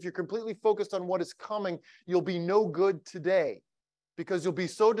Jesus, if you're completely focused on what is coming, you'll be no good today, because you'll be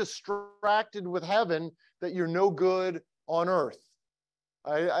so distracted with heaven that you're no good on earth.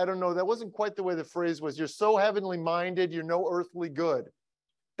 I don't know, that wasn't quite the way the phrase was. You're so heavenly minded, you're no earthly good.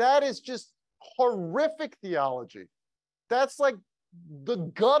 That is just horrific theology. That's like the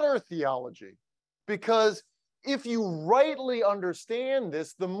gutter theology, because if you rightly understand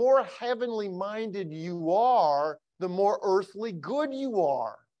this, the more heavenly minded you are, the more earthly good you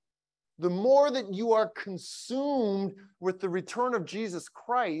are. The more that you are consumed with the return of Jesus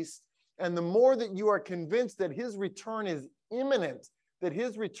Christ, and the more that you are convinced that his return is imminent, that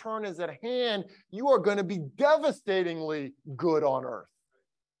his return is at hand, you are going to be devastatingly good on earth.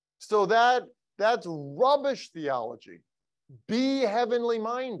 So that's rubbish theology. Be heavenly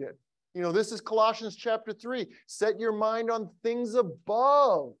minded. You know, this is Colossians chapter 3. Set your mind on things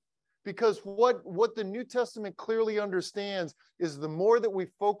above. Because what the New Testament clearly understands is the more that we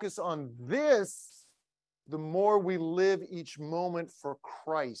focus on this, the more we live each moment for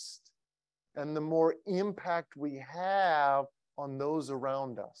Christ, and the more impact we have on those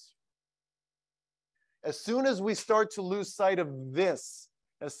around us. As soon as we start to lose sight of this,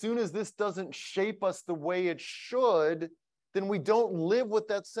 as soon as this doesn't shape us the way it should, then we don't live with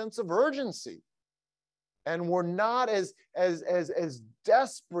that sense of urgency. And we're not as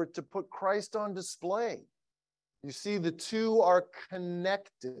desperate to put Christ on display. You see, the two are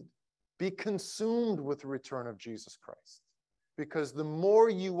connected. Be consumed with the return of Jesus Christ. Because the more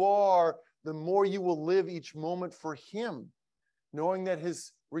you are, the more you will live each moment for him, knowing that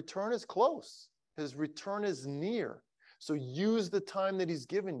his return is close. His return is near. So use the time that he's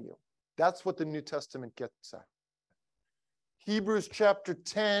given you. That's what the New Testament gets at. Hebrews chapter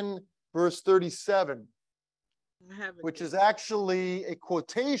 10, verse 37, which is actually a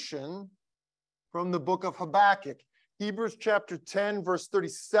quotation from the book of Habakkuk. Hebrews chapter 10, verse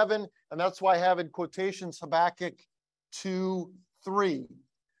 37, and that's why I have in quotations Habakkuk 2:3.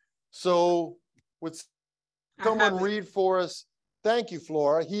 So would someone read for us Thank you,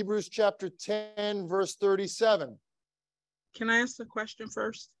 Flora. Hebrews chapter 10, verse 37. Can I ask the question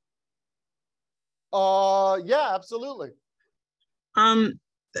first? Yeah, absolutely. When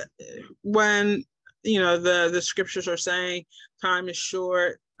the scriptures are saying time is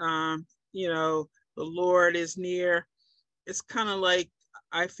short, the Lord is near, it's kind of like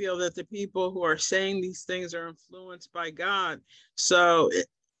I feel that the people who are saying these things are influenced by God. So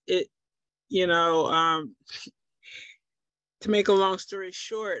to make a long story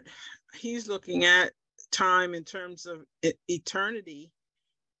short, he's looking at time in terms of eternity,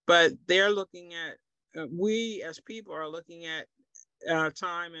 but they're looking at, we as people are looking at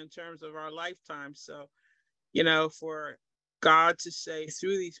time in terms of our lifetime. So, for God to say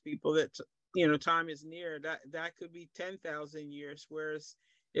through these people that, time is near, that could be 10,000 years. Whereas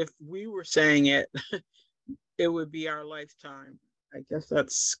if we were saying it, it would be our lifetime. I guess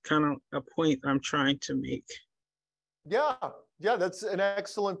that's kind of a point I'm trying to make. Yeah, that's an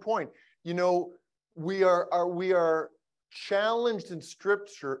excellent point. We are challenged in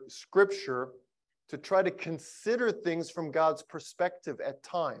scripture to try to consider things from God's perspective at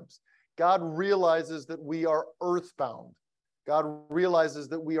times. God realizes that we are earthbound. God realizes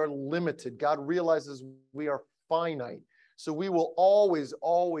that we are limited. God realizes we are finite. So we will always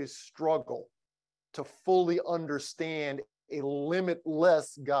struggle to fully understand a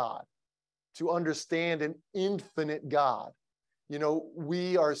limitless God, to understand an infinite God.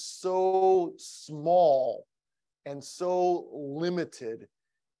 We are so small and so limited,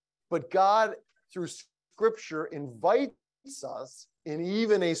 but God, through scripture, invites us in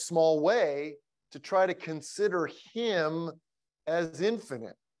even a small way to try to consider him as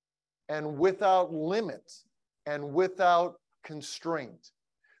infinite and without limit and without constraint.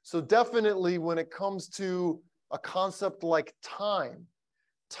 So definitely when it comes to a concept like time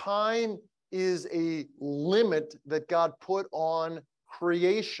is a limit that God put on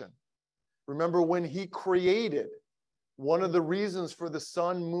creation. Remember, when he created, one of the reasons for the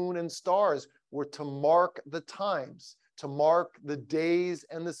sun, moon, and stars were to mark the times, to mark the days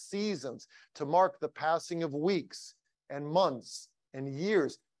and the seasons, to mark the passing of weeks and months and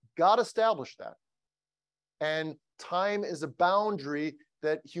years. God established that. And time is a boundary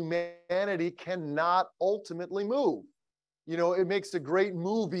that humanity cannot ultimately move. It makes a great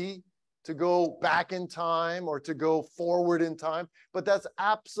movie to go back in time or to go forward in time, but that's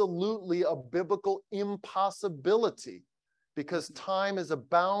absolutely a biblical impossibility, because time is a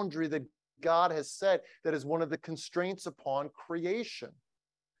boundary that God has set that is one of the constraints upon creation.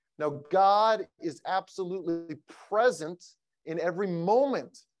 Now, God is absolutely present in every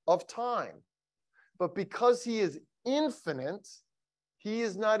moment of time, but because he is infinite, he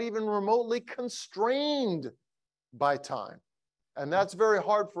is not even remotely constrained by time. And that's very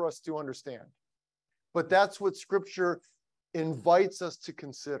hard for us to understand. But that's what scripture invites us to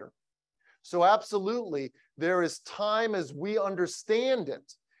consider. So absolutely, there is time as we understand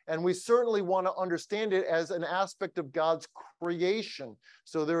it. And we certainly want to understand it as an aspect of God's creation.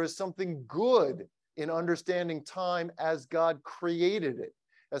 So there is something good in understanding time as God created it,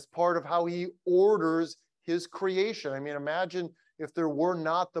 as part of how he orders his creation. I mean, imagine if there were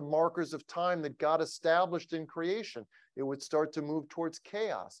not the markers of time that God established in creation, it would start to move towards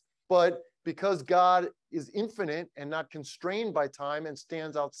chaos. But because God is infinite and not constrained by time and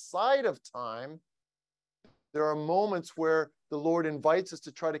stands outside of time, there are moments where the Lord invites us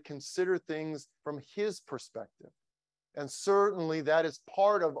to try to consider things from his perspective. And certainly that is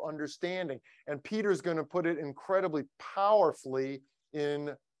part of understanding. And Peter's going to put it incredibly powerfully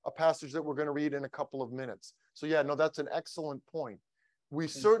in a passage that we're going to read in a couple of minutes. So yeah, no, that's an excellent point. We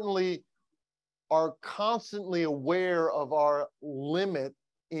certainly are constantly aware of our limit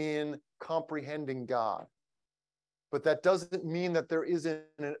in comprehending God. But that doesn't mean that there isn't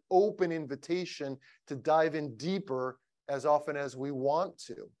an open invitation to dive in deeper as often as we want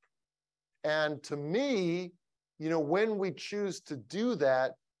to. And to me, when we choose to do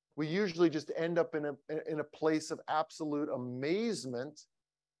that, we usually just end up in a place of absolute amazement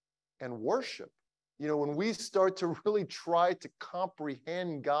and worship. When we start to really try to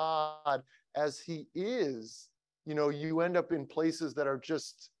comprehend God as he is, you end up in places that are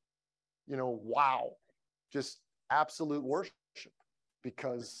just, wow, just absolute worship,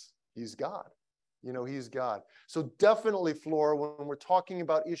 because he's God. He's God. So definitely, Flora, when we're talking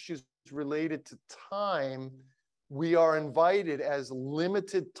about issues related to time, we are invited as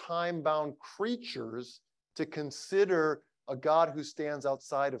limited time-bound creatures to consider a God who stands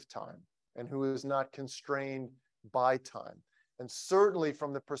outside of time and who is not constrained by time. And certainly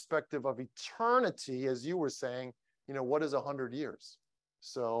from the perspective of eternity, as you were saying, what is 100 years?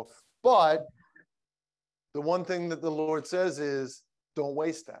 So, but The one thing that the Lord says is, don't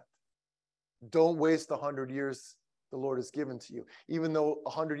waste that. Don't waste the 100 years the Lord has given to you. Even though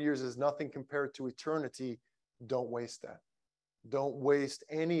 100 years is nothing compared to eternity, don't waste that. Don't waste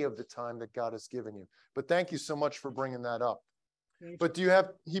any of the time that God has given you. But thank you so much for bringing that up. But do you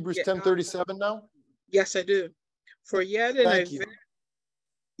have Hebrews 10:37 now? Yes, I do. For yet in Thank you.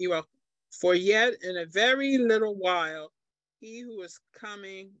 For yet in a very little while, he who is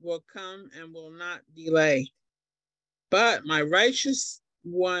coming will come and will not delay. But my righteous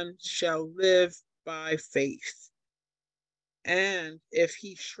one shall live by faith. And if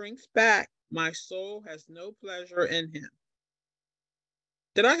he shrinks back, my soul has no pleasure in him.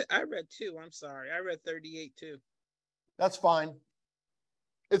 I read 2, I'm sorry. I read 38 too. That's fine.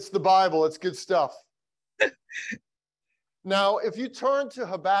 It's the Bible. It's good stuff. Now, if you turn to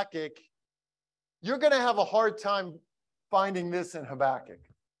Habakkuk, you're going to have a hard time finding this in Habakkuk.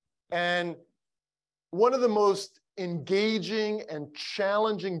 And one of the most engaging and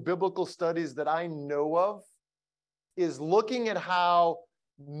challenging biblical studies that I know of is looking at how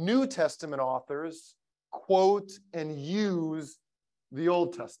New Testament authors quote and use the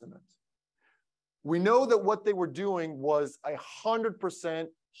Old Testament. We know that what they were doing was 100%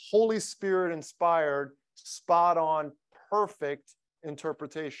 Holy Spirit inspired, spot on, perfect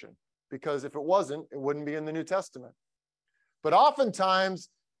interpretation. Because if it wasn't, it wouldn't be in the New Testament. But oftentimes,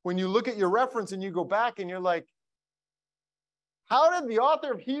 when you look at your reference and you go back and you're like, how did the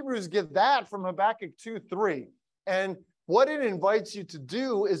author of Hebrews get that from Habakkuk 2:3? And what it invites you to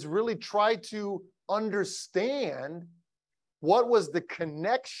do is really try to understand what was the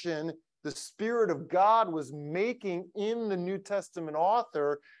connection the Spirit of God was making in the New Testament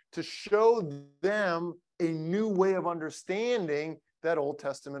author to show them a new way of understanding that Old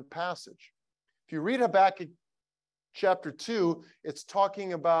Testament passage. If you read Habakkuk chapter 2, it's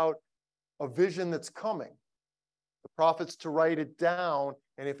talking about a vision that's coming. The prophet's to write it down,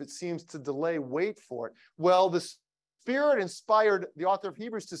 and if it seems to delay, wait for it. Well, the Spirit inspired the author of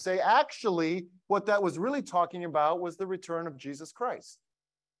Hebrews to say, actually, what that was really talking about was the return of Jesus Christ.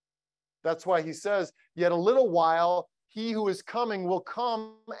 That's why he says, yet a little while, he who is coming will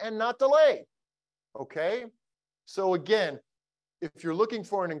come and not delay. Okay? So again, if you're looking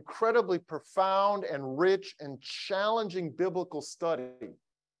for an incredibly profound and rich and challenging biblical study,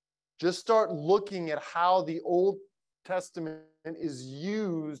 just start looking at how the Old Testament is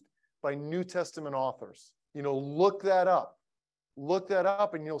used by New Testament authors. You know, look that up. Look that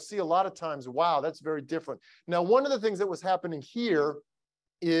up and you'll see a lot of times, wow, that's very different. Now, one of the things that was happening here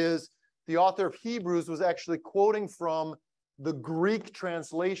is the author of Hebrews was actually quoting from the Greek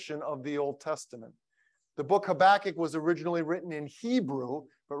translation of the Old Testament. The book Habakkuk was originally written in Hebrew,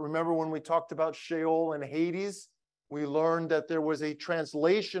 but remember when we talked about Sheol and Hades, we learned that there was a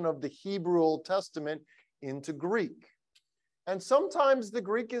translation of the Hebrew Old Testament into Greek. And sometimes the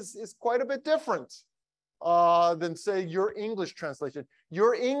Greek is quite a bit different than, say, your English translation.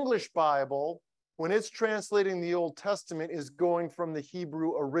 Your English Bible, when it's translating the Old Testament, is going from the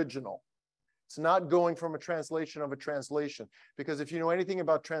Hebrew original. It's not going from a translation of a translation. Because if you know anything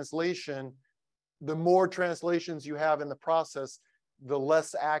about translation, the more translations you have in the process, the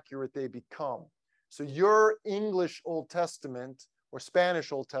less accurate they become. So your English Old Testament or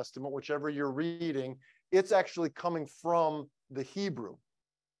Spanish Old Testament, whichever you're reading, it's actually coming from the Hebrew.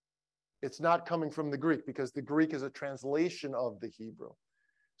 It's not coming from the Greek because the Greek is a translation of the Hebrew.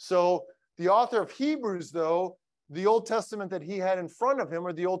 So the author of Hebrews, though, the Old Testament that he had in front of him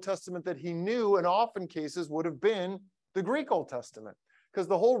or the Old Testament that he knew in often cases would have been the Greek Old Testament. Because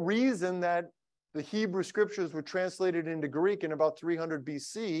the whole reason that the Hebrew scriptures were translated into Greek in about 300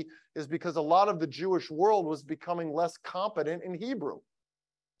 BC is because a lot of the Jewish world was becoming less competent in Hebrew.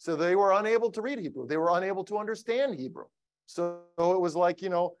 So they were unable to read Hebrew. They were unable to understand Hebrew. So it was like, you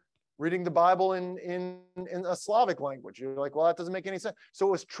know, reading the Bible in a Slavic language. You're like, well, that doesn't make any sense. So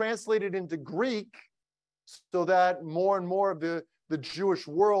it was translated into Greek so that more and more of the Jewish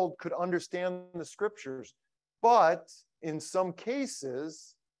world could understand the scriptures. But in some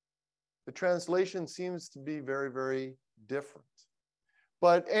cases, the translation seems to be very, very different.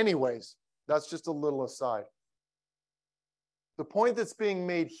 But anyways, that's just a little aside. The point that's being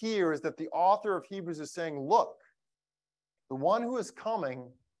made here is that the author of Hebrews is saying, look, the one who is coming,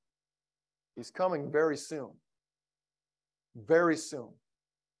 he's coming very soon. Very soon.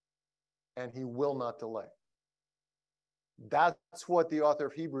 And he will not delay. That's what the author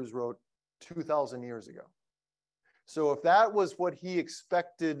of Hebrews wrote 2,000 years ago. So if that was what he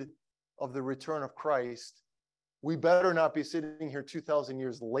expected of the return of Christ, we better not be sitting here 2,000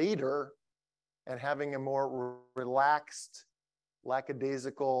 years later and having a more relaxed,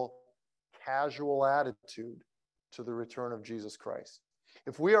 lackadaisical, casual attitude to the return of Jesus Christ.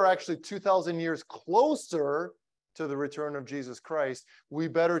 If we are actually 2,000 years closer to the return of Jesus Christ, we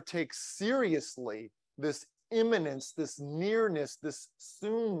better take seriously this imminence, this nearness, this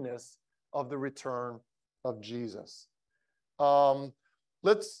soonness of the return of Jesus.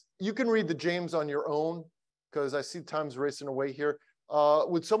 You can read the James on your own, because I see time's racing away here.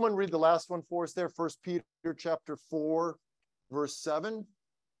 Would someone read the last one for us there? 1 Peter chapter 4, verse 7.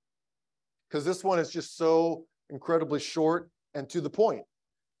 Because this one is just so incredibly short and to the point.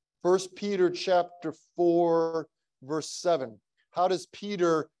 1 Peter chapter 4, verse 7. How does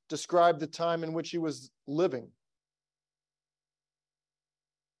Peter describe the time in which he was living?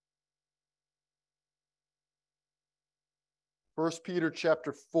 First Peter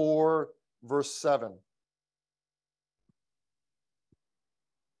chapter 4, verse 7.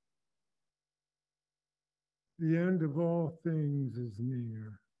 The end of all things is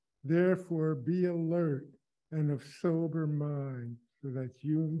near. Therefore, be alert and of sober mind, so that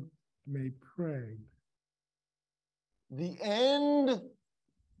you may pray. The end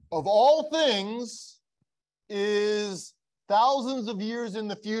of all things is thousands of years in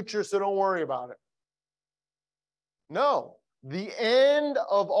the future, so don't worry about it. No, the end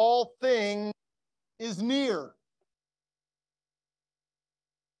of all things is near.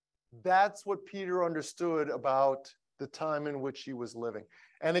 That's what Peter understood about the time in which he was living.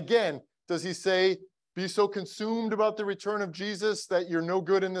 And again, does he say, be so consumed about the return of Jesus that you're no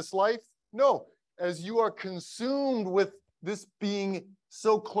good in this life? No, as you are consumed with this being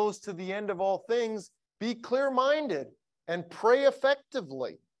so close to the end of all things, be clear-minded and pray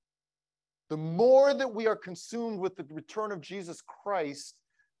effectively. The more that we are consumed with the return of Jesus Christ,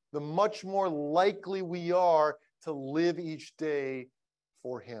 the much more likely we are to live each day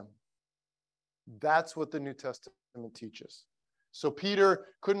for him. That's what the New Testament teaches. So Peter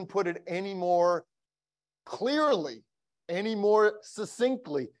couldn't put it any more clearly, any more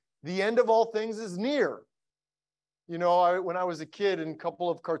succinctly. The end of all things is near. You know, when I was a kid, in a couple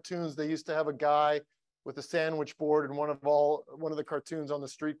of cartoons, they used to have a guy with a sandwich board and one of the cartoons on the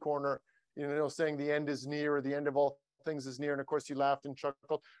street corner, you know, saying the end is near, or the end of all things is near. And of course, you laughed and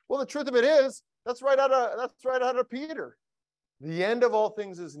chuckled. Well, the truth of it is, that's right out of Peter. The end of all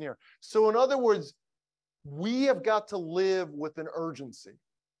things is near. So in other words, we have got to live with an urgency.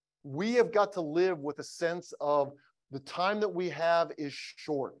 We have got to live with a sense of the time that we have is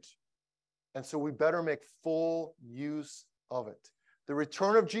short. And so we better make full use of it. The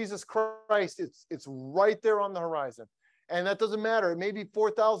return of Jesus Christ, it's right there on the horizon. And that doesn't matter. It may be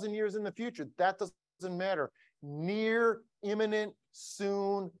 4,000 years in the future. That doesn't matter. Near, imminent,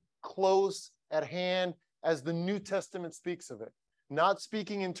 soon, close, at hand, as the New Testament speaks of it. Not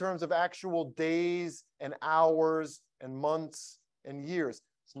speaking in terms of actual days and hours and months and years.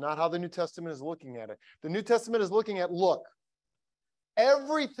 It's not how the New Testament is looking at it. The New Testament is looking at, look,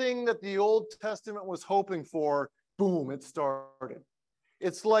 everything that the Old Testament was hoping for, boom, it started.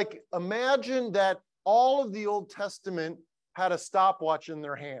 It's like, imagine that all of the Old Testament had a stopwatch in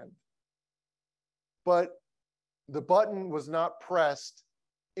their hand, but the button was not pressed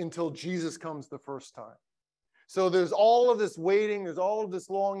until Jesus comes the first time. So there's all of this waiting, there's all of this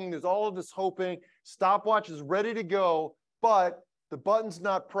longing, there's all of this hoping. Stopwatch is ready to go, but the button's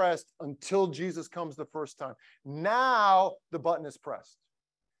not pressed until Jesus comes the first time. Now the button is pressed.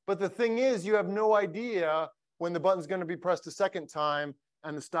 But the thing is, you have no idea when the button's going to be pressed a second time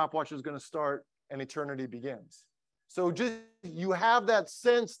and the stopwatch is going to start and eternity begins. So just you have that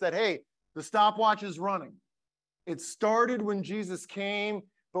sense that, hey, the stopwatch is running. It started when Jesus came,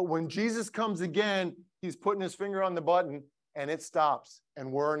 but when Jesus comes again, he's putting his finger on the button and it stops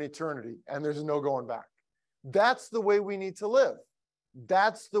and we're in eternity and there's no going back. That's the way we need to live.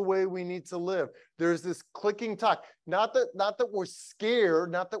 That's the way we need to live. There's this clicking talk. Not that we're scared,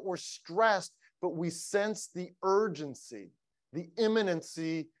 not that we're stressed, but we sense the urgency, the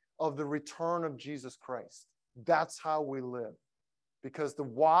imminency of the return of Jesus Christ. That's how we live, because the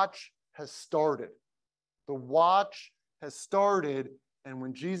watch has started. The watch has started, and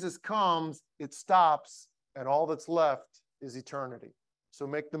when Jesus comes, it stops, and all that's left is eternity. So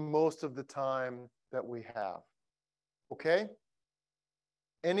make the most of the time that we have. Okay?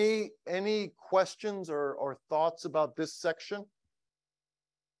 Any questions or thoughts about this section?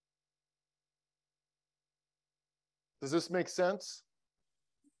 Does this make sense?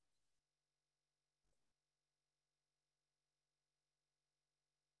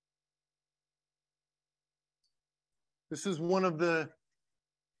 This is one of the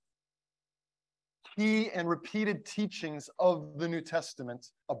key and repeated teachings of the New Testament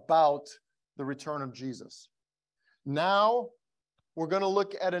about the return of Jesus. Now, we're going to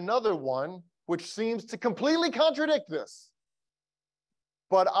look at another one which seems to completely contradict this.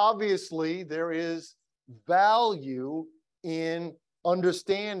 But obviously, there is value in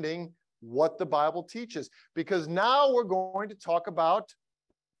understanding what the Bible teaches, because now we're going to talk about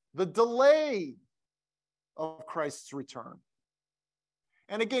the delay of Christ's return.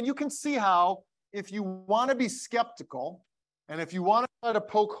 And again, you can see how if you want to be skeptical and if you want to try to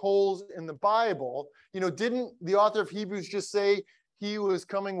poke holes in the Bible, didn't the author of Hebrews just say he who is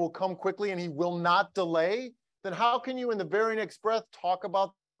coming will come quickly and he will not delay? Then how can you in the very next breath talk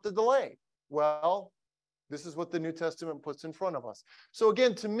about the delay? Well, this is what the New Testament puts in front of us. So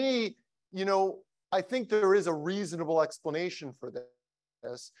again, to me, I think there is a reasonable explanation for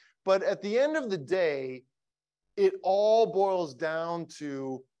this. But at the end of the day, it all boils down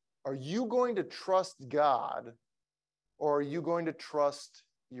to, are you going to trust God or are you going to trust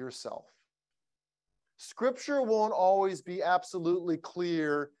yourself? Scripture won't always be absolutely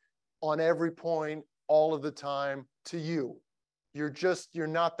clear on every point all of the time to you. You're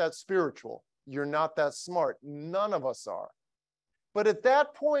not that spiritual. You're not that smart. None of us are. But at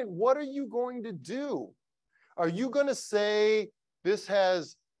that point, what are you going to do? Are you going to say, this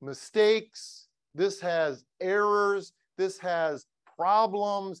has mistakes, this has errors, this has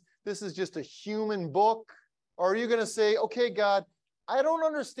problems, this is just a human book? Or are you going to say, okay, God, I don't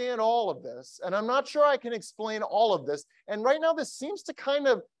understand all of this, and I'm not sure I can explain all of this. And right now, this seems to kind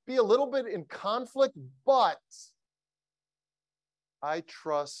of be a little bit in conflict, but I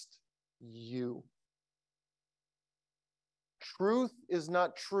trust you. Truth is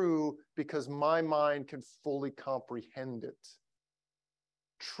not true because my mind can fully comprehend it.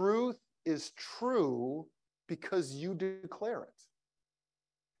 Truth is true because you declare it.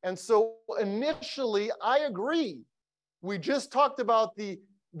 And so initially, I agree. We just talked about the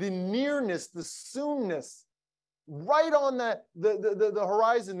nearness, the soonness. Right on the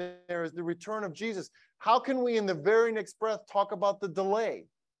horizon there is the return of Jesus. How can we in the very next breath talk about the delay?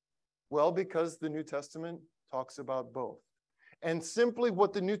 Well, because the New Testament talks about both. And simply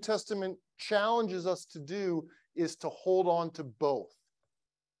what the New Testament challenges us to do is to hold on to both.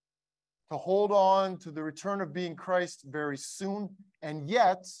 To hold on to the return of being Christ very soon, and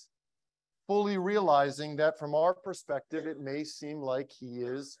yet fully realizing that from our perspective, it may seem like he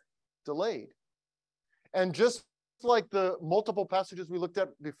is delayed. And just like the multiple passages we looked at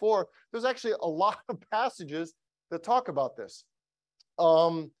before, there's actually a lot of passages that talk about this.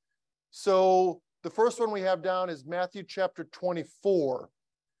 So the first one we have down is Matthew chapter 24.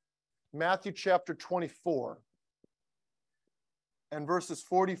 Matthew chapter 24 and verses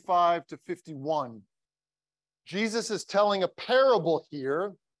 45 to 51. Jesus is telling a parable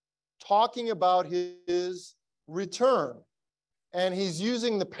here, talking about his return. And he's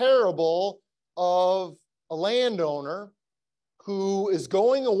using the parable of a landowner who is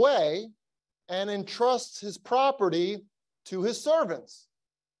going away and entrusts his property to his servants.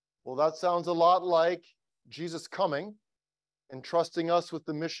 Well, that sounds a lot like Jesus coming, entrusting us with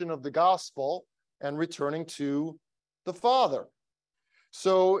the mission of the gospel and returning to the Father.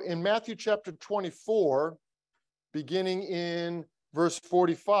 So in Matthew chapter 24, beginning in verse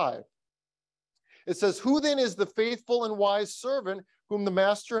 45, it says, "Who then is the faithful and wise servant whom the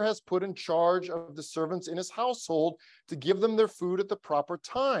master has put in charge of the servants in his household to give them their food at the proper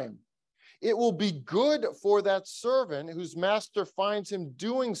time? It will be good for that servant whose master finds him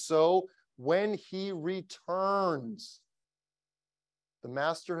doing so when he returns." The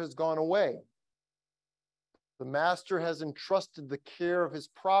master has gone away. The master has entrusted the care of his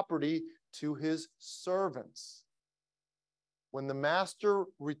property to his servants. When the master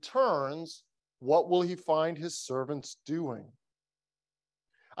returns, what will he find his servants doing?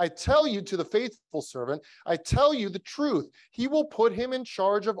 I tell you, to the faithful servant, I tell you the truth. He will put him in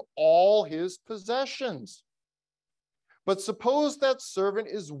charge of all his possessions. But suppose that servant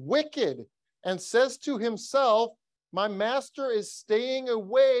is wicked and says to himself, my master is staying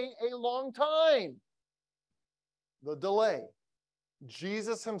away a long time. The delay.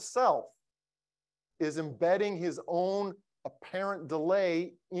 Jesus himself is embedding his own apparent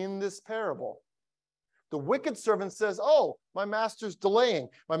delay in this parable. The wicked servant says, oh, my master's delaying.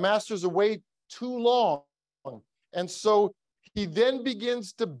 My master's away too long. And so he then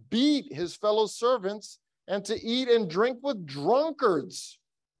begins to beat his fellow servants and to eat and drink with drunkards.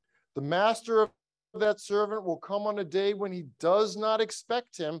 The master of that servant will come on a day when he does not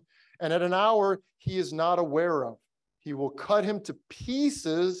expect him, and at an hour he is not aware of. He will cut him to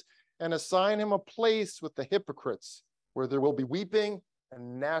pieces and assign him a place with the hypocrites, where there will be weeping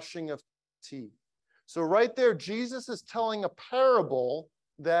and gnashing of teeth. So right there, Jesus is telling a parable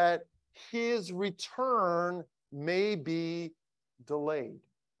that his return may be delayed.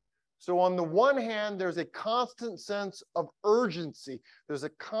 So on the one hand, there's a constant sense of urgency. There's a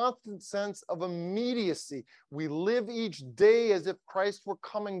constant sense of immediacy. We live each day as if Christ were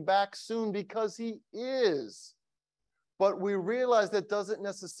coming back soon because he is. But we realize that doesn't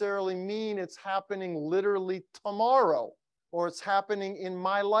necessarily mean it's happening literally tomorrow or it's happening in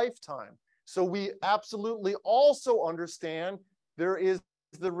my lifetime. So we absolutely also understand there is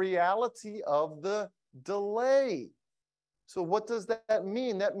the reality of the delay. So what does that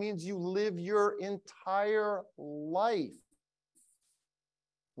mean? That means you live your entire life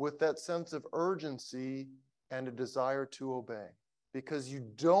with that sense of urgency and a desire to obey, because you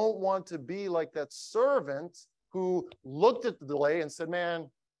don't want to be like that servant who looked at the delay and said, man,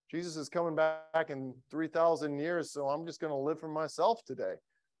 Jesus is coming back in 3,000 years, so I'm just going to live for myself today.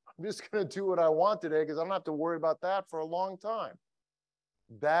 I'm just going to do what I want today because I don't have to worry about that for a long time.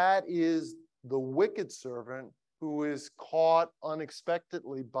 That is the wicked servant who is caught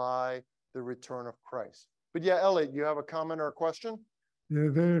unexpectedly by the return of Christ. But yeah, Elliot, you have a comment or a question? Yeah,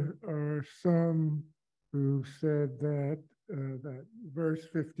 there are some who said that that verse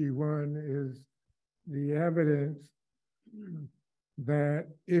 51 is the evidence that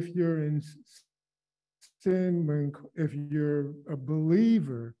if you're in sin, if you're a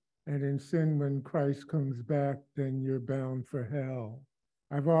believer and in sin when Christ comes back, then you're bound for hell.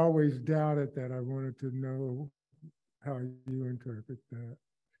 I've always doubted that. I wanted to know how you interpret that.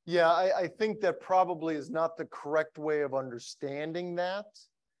 Yeah, I think that probably is not the correct way of understanding that,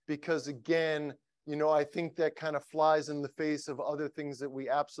 because again, you know, I think that kind of flies in the face of other things that we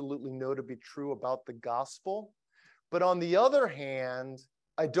absolutely know to be true about the gospel. But on the other hand,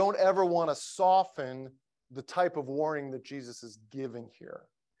 I don't ever want to soften the type of warning that Jesus is giving here.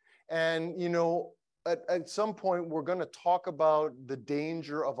 And, you know, at some point, we're going to talk about the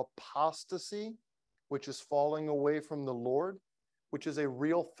danger of apostasy, which is falling away from the Lord, which is a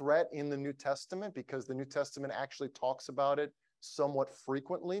real threat in the New Testament because the New Testament actually talks about it somewhat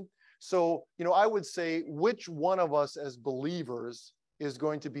frequently. So, you know, I would say, which one of us as believers is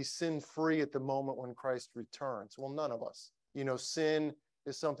going to be sin-free at the moment when Christ returns? Well, none of us. You know, sin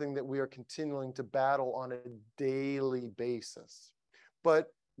is something that we are continuing to battle on a daily basis. But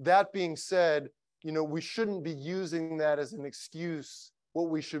that being said, you know, we shouldn't be using that as an excuse. What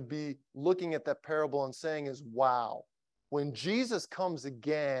we should be looking at that parable and saying is, wow, when Jesus comes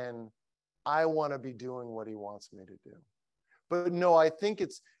again, I want to be doing what he wants me to do. But no, I think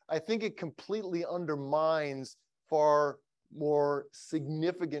it completely undermines far more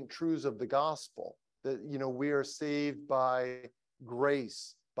significant truths of the gospel, that, you know, we are saved by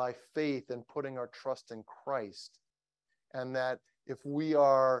grace, by faith, and putting our trust in Christ. And that if we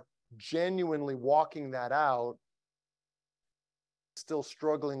are genuinely walking that out, still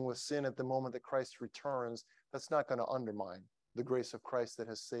struggling with sin at the moment that Christ returns, that's not going to undermine the grace of Christ that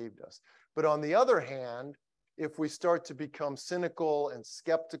has saved us. But on the other hand, if we start to become cynical and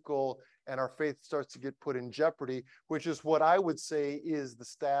skeptical and our faith starts to get put in jeopardy, which is what I would say is the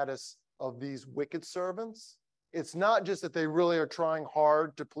status of these wicked servants, it's not just that they really are trying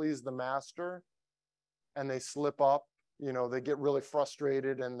hard to please the master and they slip up, you know, they get really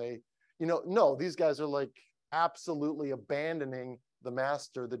frustrated and they, you know, no, these guys are like absolutely abandoning the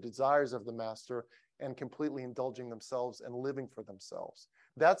master, the desires of the master, and completely indulging themselves and living for themselves.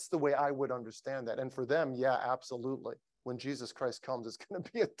 That's the way I would understand that. And for them, yeah, absolutely. When Jesus Christ comes, it's going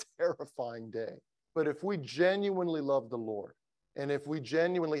to be a terrifying day. But if we genuinely love the Lord, and if we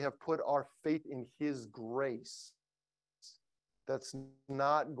genuinely have put our faith in his grace, that's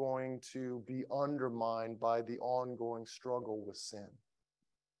not going to be undermined by the ongoing struggle with sin.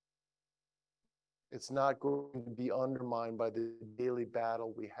 It's not going to be undermined by the daily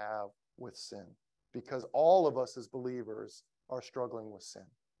battle we have with sin, because all of us as believers are struggling with sin.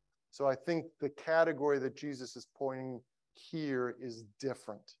 So I think the category that Jesus is pointing here is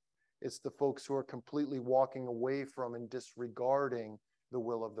different. It's the folks who are completely walking away from and disregarding the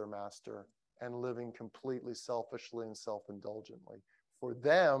will of their master and living completely selfishly and self-indulgently. For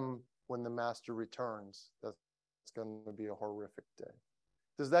them, when the master returns, that's going to be a horrific day.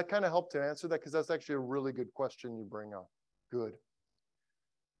 Does that kind of help to answer that? Because that's actually a really good question you bring up. Good.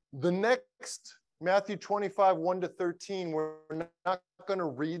 The next, Matthew 25, 1-13, we're not going to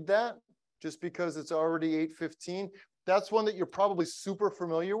read that just because it's already 8:15. That's one that you're probably super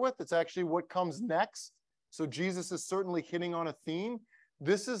familiar with. It's actually what comes next. So Jesus is certainly hitting on a theme.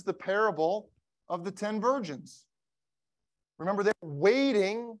 This is the parable of the 10 virgins. Remember, they're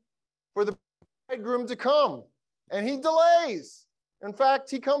waiting for the bridegroom to come, and he delays. In fact,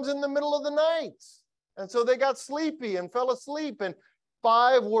 he comes in the middle of the night. And so they got sleepy and fell asleep. And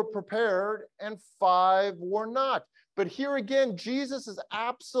 5 were prepared and 5 were not. But here again, Jesus is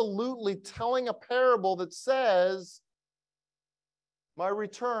absolutely telling a parable that says, my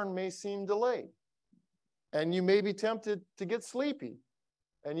return may seem delayed. And you may be tempted to get sleepy.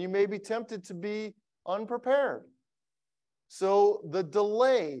 And you may be tempted to be unprepared. So the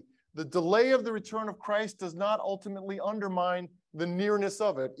delay of the return of Christ does not ultimately undermine the nearness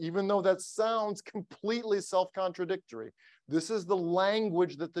of it, even though that sounds completely self-contradictory. This is the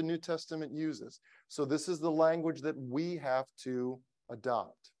language that the New Testament uses. So this is the language that we have to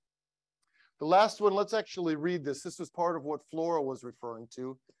adopt. The last one, let's actually read this. This was part of what Flora was referring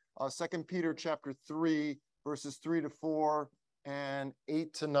to. 2 Peter chapter 3, verses 3 to 4 and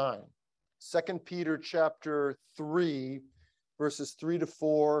 8 to 9. 2 Peter chapter 3, verses 3 to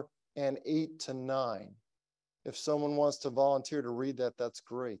 4 and 8 to 9. If someone wants to volunteer to read that, that's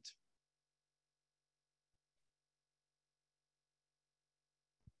great.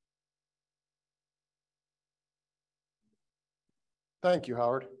 Thank you,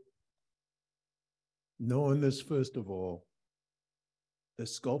 Howard. Knowing this, first of all, that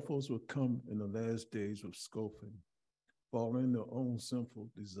scoffers will come in the last days with scoffing, following their own sinful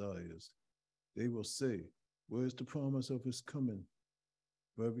desires. They will say, where's the promise of his coming?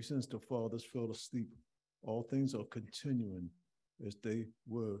 For ever since the fathers fell asleep, all things are continuing as they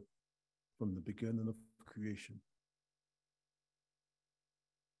were from the beginning of creation.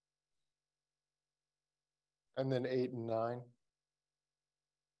 And then 8 and 9.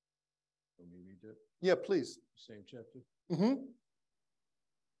 Let me read that. Yeah, please. Same chapter. Mm-hmm.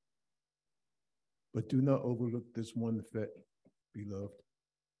 But do not overlook this one fact, beloved,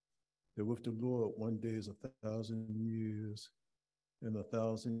 that with the Lord 1 day is 1,000 years, and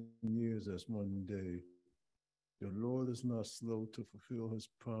 1,000 years as 1 day. The Lord is not slow to fulfill his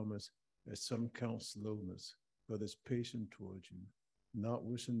promise, as some count slowness, but is patient towards you, not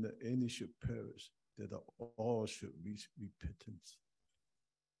wishing that any should perish, that all should reach repentance.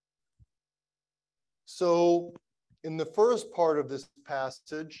 So in the first part of this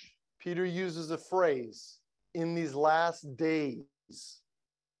passage, Peter uses a phrase, in these last days.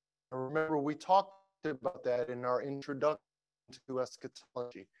 Remember, we talked about that in our introduction to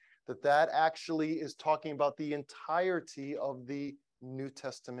eschatology, that actually is talking about the entirety of the New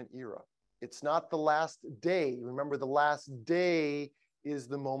Testament era. It's not the last day. Remember, the last day is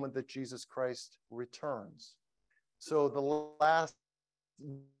the moment that Jesus Christ returns. So the last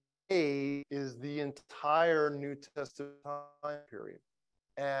day is the entire New Testament time period.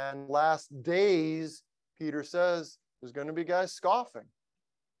 And last days, Peter says, there's going to be guys scoffing.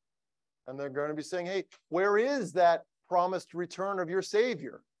 And they're going to be saying, hey, where is that promised return of your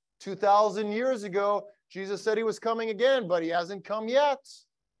Savior? 2,000 years ago, Jesus said he was coming again, but he hasn't come yet.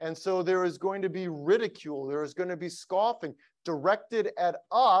 And so there is going to be ridicule. There is going to be scoffing directed at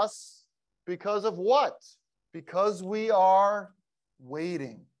us because of what? Because we are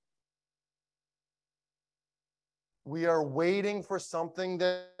waiting. We are waiting for something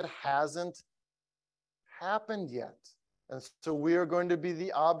that hasn't happened yet. And so we are going to be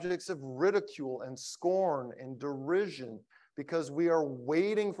the objects of ridicule and scorn and derision because we are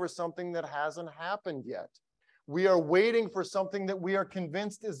waiting for something that hasn't happened yet. We are waiting for something that we are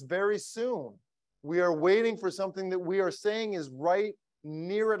convinced is very soon. We are waiting for something that we are saying is right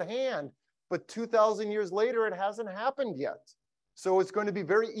near at hand, but 2,000 years later, it hasn't happened yet. So it's going to be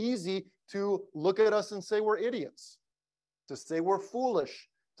very easy to look at us and say we're idiots, to say we're foolish,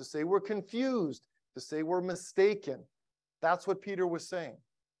 to say we're confused, to say we're mistaken. That's what Peter was saying.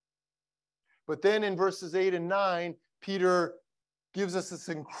 But then in verses 8 and 9, Peter gives us this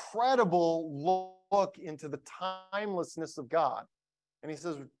incredible look into the timelessness of God. And he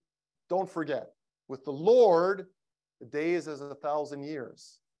says, don't forget, with the Lord, the day is as 1,000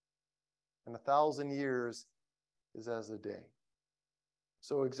 years. And 1,000 years is as a day.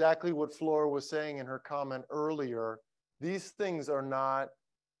 So exactly what Flora was saying in her comment earlier, these things are not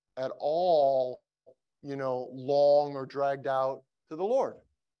at all, long or dragged out to the Lord,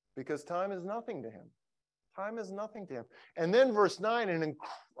 because time is nothing to him. Time is nothing to him. And then verse 9, an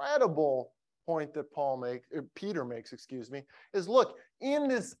incredible point that Peter makes, is look, in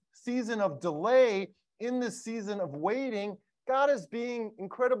this season of delay, in this season of waiting, God is being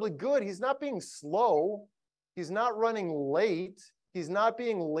incredibly good. He's not being slow. He's not running late. He's not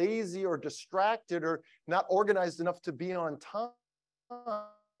being lazy or distracted or not organized enough to be on time.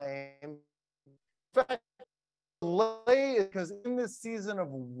 In fact, delay is because in this season of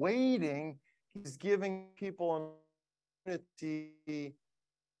waiting, he's giving people an opportunity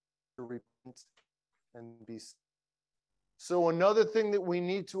to repent and be saved. So another thing that we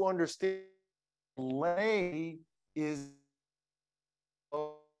need to understand, delay is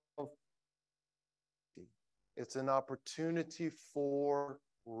It's an opportunity for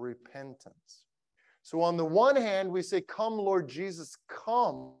repentance. So on the one hand, we say, come, Lord Jesus,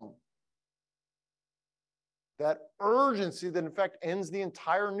 come. That urgency that in fact ends the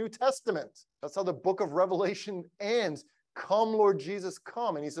entire New Testament. That's how the book of Revelation ends. Come, Lord Jesus,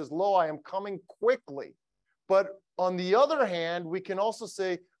 come. And he says, lo, I am coming quickly. But on the other hand, we can also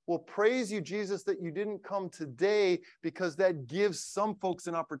say, well, praise you, Jesus, that you didn't come today, because that gives some folks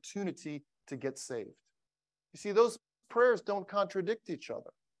an opportunity to get saved. You see, those prayers don't contradict each other.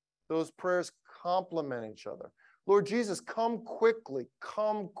 Those prayers complement each other. Lord Jesus, come quickly,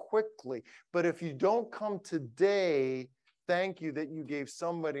 come quickly. But if you don't come today, thank you that you gave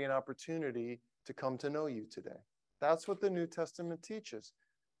somebody an opportunity to come to know you today. That's what the New Testament teaches.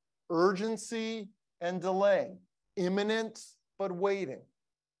 Urgency and delay, imminent but waiting.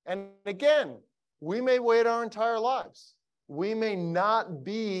 And again, we may wait our entire lives. We may not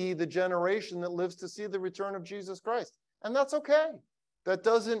be the generation that lives to see the return of Jesus Christ. And that's okay. That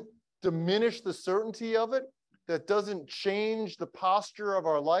doesn't diminish the certainty of it. That doesn't change the posture of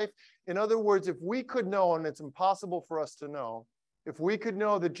our life. In other words, if we could know, and it's impossible for us to know, if we could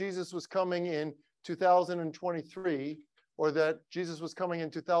know that Jesus was coming in 2023, or that Jesus was coming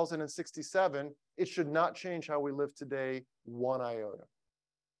in 2067, it should not change how we live today one iota.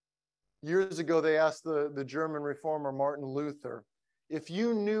 Years ago, they asked the German reformer Martin Luther, if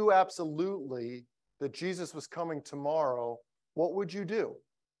you knew absolutely that Jesus was coming tomorrow, what would you do?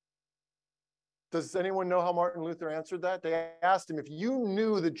 Does anyone know how Martin Luther answered that? They asked him, if you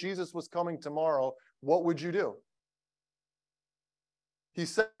knew that Jesus was coming tomorrow, what would you do? He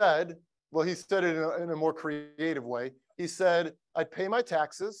said, well, he said it in a more creative way. He said, I'd pay my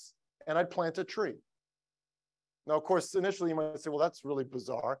taxes and I'd plant a tree. Now, of course, initially you might say, well, that's really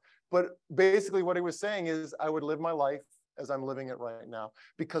bizarre. But basically what he was saying is I would live my life as I'm living it right now,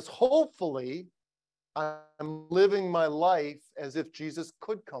 because hopefully I'm living my life as if Jesus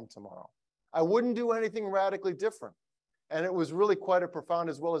could come tomorrow. I wouldn't do anything radically different. And it was really quite a profound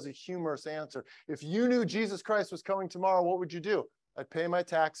as well as a humorous answer. If you knew Jesus Christ was coming tomorrow, what would you do? I'd pay my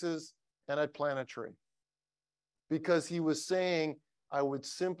taxes and I'd plant a tree. Because he was saying, I would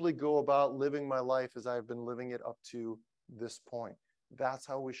simply go about living my life as I've been living it up to this point. That's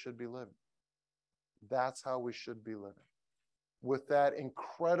how we should be living. That's how we should be living. With that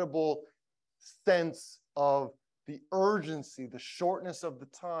incredible sense of the urgency, the shortness of the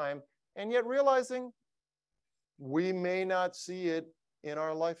time, and yet realizing we may not see it in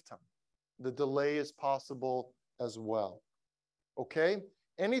our lifetime. The delay is possible as well. Okay?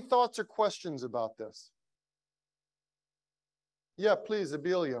 Any thoughts or questions about this? Yeah, please,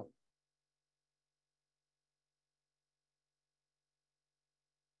 Abilio.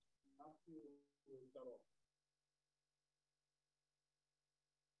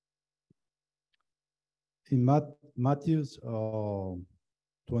 In Matthew's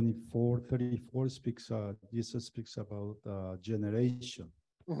 24:34 Jesus speaks about generation.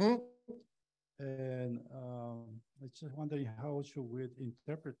 Mm-hmm. And I just wondering how should we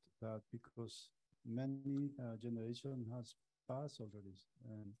interpret that, because many generation has passed already,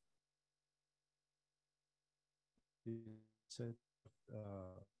 and he said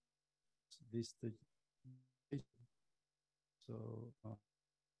this so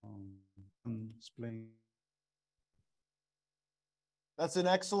explain. That's an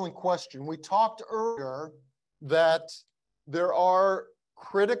excellent question. We talked earlier that there are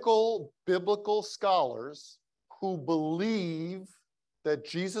critical biblical scholars who believe that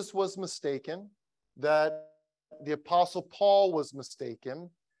Jesus was mistaken, that the Apostle Paul was mistaken,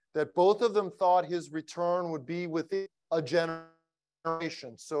 that both of them thought his return would be within a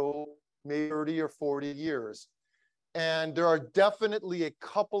generation, so maybe 30 or 40 years. And there are definitely a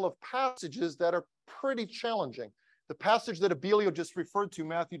couple of passages that are pretty challenging. The passage that Abilio just referred to,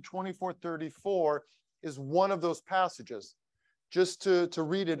 Matthew 24:34, is one of those passages. Just to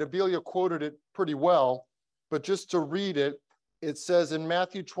read it, Abilio quoted it pretty well, but just to read it, it says in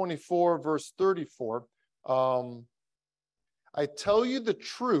Matthew 24, verse 34, I tell you the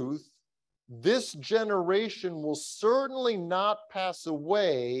truth, this generation will certainly not pass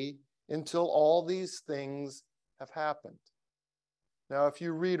away until all these things have happened. Now, if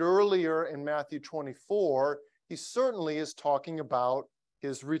you read earlier in Matthew 24, he certainly is talking about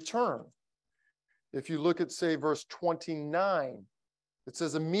his return. If you look at, say, verse 29, it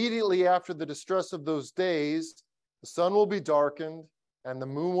says, immediately after the distress of those days, the sun will be darkened, and the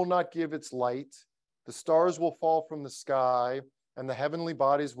moon will not give its light. The stars will fall from the sky, and the heavenly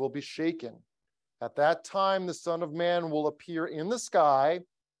bodies will be shaken. At that time, the Son of Man will appear in the sky,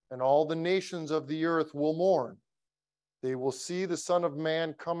 and all the nations of the earth will mourn. They will see the Son of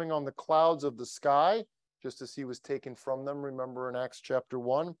Man coming on the clouds of the sky, just as he was taken from them, remember in Acts chapter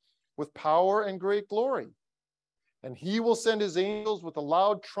 1, with power and great glory. And he will send his angels with a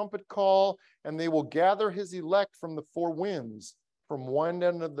loud trumpet call, and they will gather his elect from the four winds, from one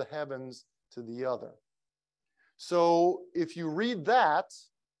end of the heavens to the other. So if you read that,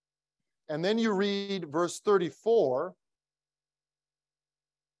 and then you read verse 34,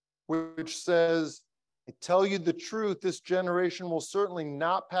 which says, I tell you the truth, this generation will certainly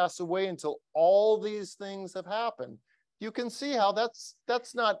not pass away until all these things have happened. You can see how that's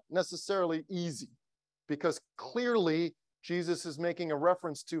not necessarily easy, because clearly Jesus is making a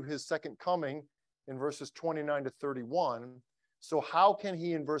reference to his second coming in verses 29 to 31. So how can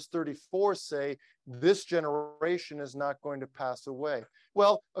he in verse 34 say this generation is not going to pass away?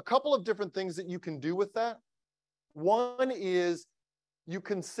 Well, a couple of different things that you can do with that. One is you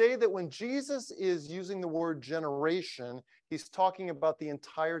can say that when Jesus is using the word generation, he's talking about the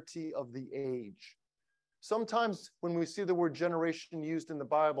entirety of the age. Sometimes when we see the word generation used in the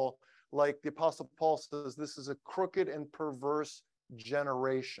Bible, like the Apostle Paul says, this is a crooked and perverse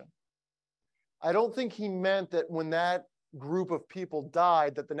generation. I don't think he meant that when that group of people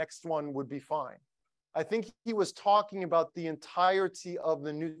died, that the next one would be fine. I think he was talking about the entirety of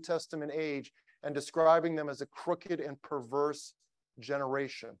the New Testament age and describing them as a crooked and perverse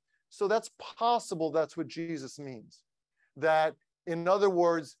generation. So that's possible that's what Jesus means. That, in other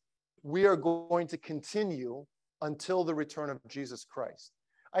words, we are going to continue until the return of Jesus Christ.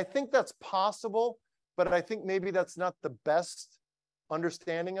 I think that's possible, but I think maybe that's not the best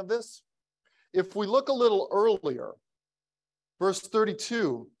understanding of this. If we look a little earlier, verse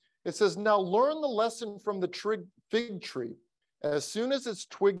 32, it says, now learn the lesson from the fig tree. As soon as its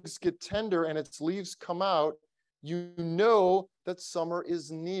twigs get tender and its leaves come out, you know that summer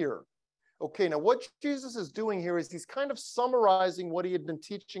is near. Okay, now what Jesus is doing here is he's kind of summarizing what he had been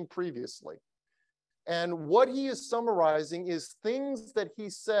teaching previously. And what he is summarizing is things that he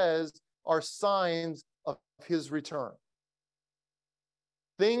says are signs of his return.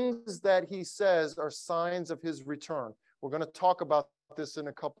 Things that he says are signs of his return. We're going to talk about this in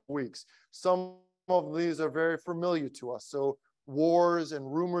a couple of weeks. Some of these are very familiar to us. So wars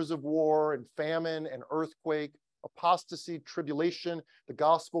and rumors of war and famine and earthquake, apostasy, tribulation, the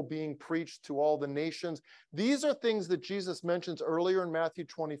gospel being preached to all the nations. These are things that Jesus mentions earlier in Matthew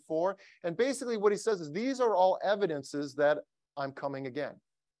 24. And basically what he says is these are all evidences that I'm coming again.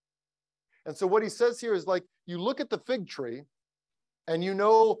 And so what he says here is like, you look at the fig tree and you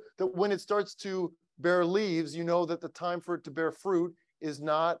know that when it starts to bear leaves, you know that the time for it to bear fruit is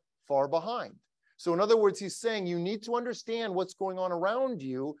not far behind. So in other words, he's saying you need to understand what's going on around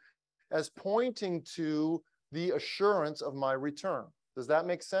you as pointing to the assurance of my return. Does that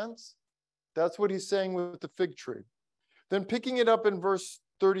make sense? That's what he's saying with the fig tree. Then picking it up in verse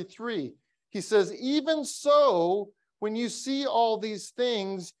 33, he says, even so, when you see all these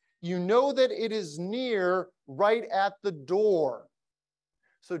things, you know that it is near, right at the door.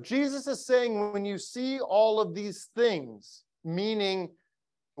 So Jesus is saying when you see all of these things, meaning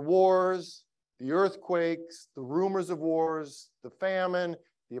the wars, the earthquakes, the rumors of wars, the famine,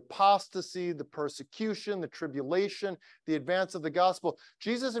 the apostasy, the persecution, the tribulation, the advance of the gospel.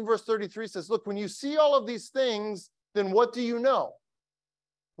 Jesus in verse 33 says, look, when you see all of these things, then what do you know?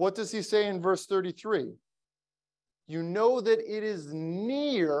 What does he say in verse 33? You know that it is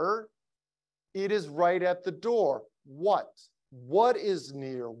near, it is right at the door. What? What is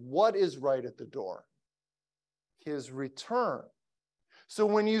near? What is right at the door? His return. So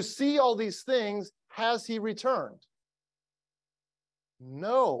when you see all these things, has he returned?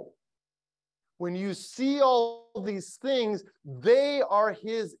 No. When you see all these things, they are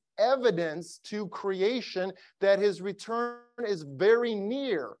his evidence to creation that his return is very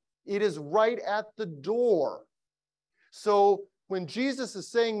near. It is right at the door. So when Jesus is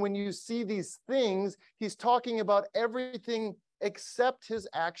saying when you see these things, he's talking about everything except his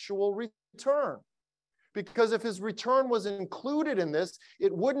actual return. Because if his return was included in this,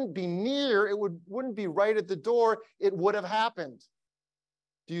 it wouldn't be near, it wouldn't be right at the door, it would have happened.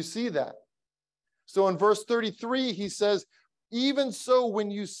 Do you see that? So in verse 33, he says, even so,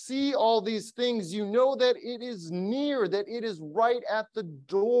 when you see all these things, you know that it is near, that it is right at the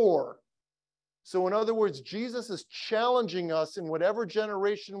door. So in other words, Jesus is challenging us in whatever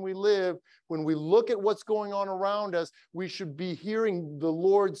generation we live. When we look at what's going on around us, we should be hearing the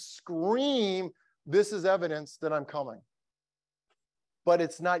Lord scream, this is evidence that I'm coming. But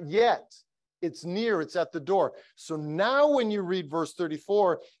it's not yet. It's near, it's at the door. So now when you read verse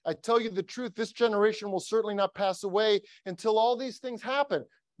 34, I tell you the truth, this generation will certainly not pass away until all these things happen.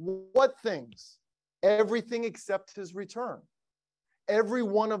 What things? Everything except his return. Every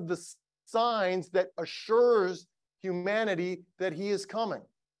one of the signs that assures humanity that he is coming.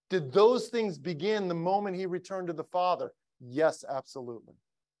 Did those things begin the moment he returned to the Father? Yes, absolutely.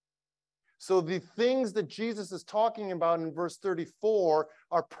 So the things that Jesus is talking about in verse 34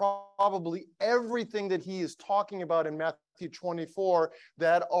 are probably everything that he is talking about in Matthew 24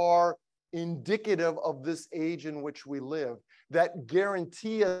 that are indicative of this age in which we live, that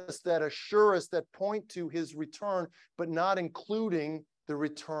guarantee us, that assure us, that point to his return, but not including the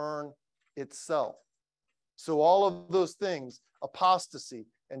return itself. So all of those things, apostasy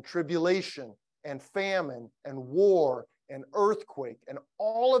and tribulation and famine and war and earthquake and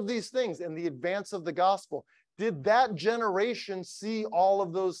all of these things and the advance of the gospel, did that generation see all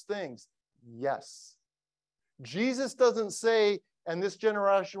of those things? Yes. Jesus doesn't say, and this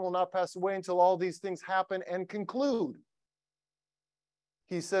generation will not pass away until all these things happen and conclude.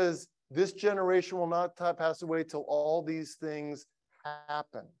 He says, this generation will not pass away till all these things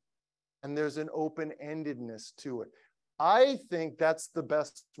happen. And there's an open-endedness to it. I think that's the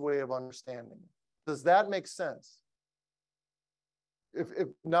best way of understanding it. Does that make sense? If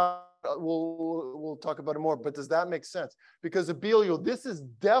not, we'll talk about it more, but does that make sense? Because Abilio, this is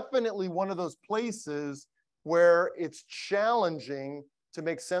definitely one of those places where it's challenging to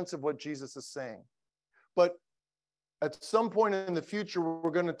make sense of what Jesus is saying. But at some point in the future, we're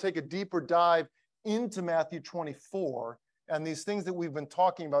going to take a deeper dive into Matthew 24, and these things that we've been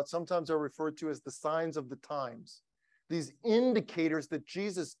talking about sometimes are referred to as the signs of the times. These indicators that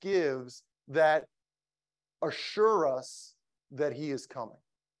Jesus gives that assure us that he is coming.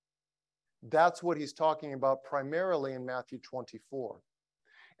 That's what he's talking about primarily in Matthew 24.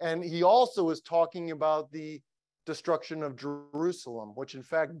 And he also is talking about the destruction of Jerusalem, which in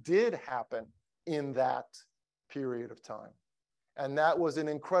fact did happen in that period of time. And that was an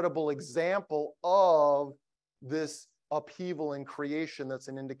incredible example of this upheaval in creation that's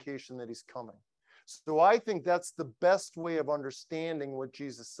an indication that he's coming. So I think that's the best way of understanding what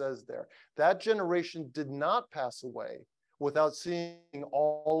Jesus says there. That generation did not pass away without seeing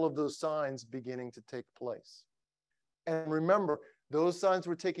all of those signs beginning to take place. And remember, those signs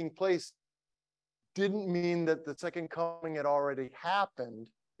were taking place didn't mean that the second coming had already happened.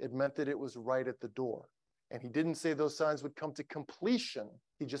 It meant that it was right at the door. And he didn't say those signs would come to completion.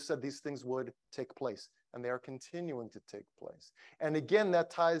 He just said these things would take place, and they are continuing to take place. And again, that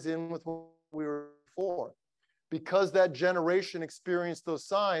ties in with what we were before. Because that generation experienced those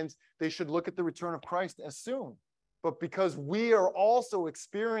signs, they should look at the return of Christ as soon. But because we are also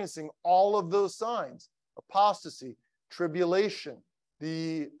experiencing all of those signs, apostasy, tribulation,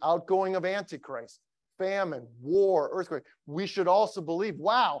 the outgoing of Antichrist, famine, war, earthquake, we should also believe,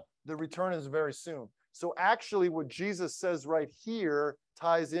 wow, the return is very soon. So actually what Jesus says right here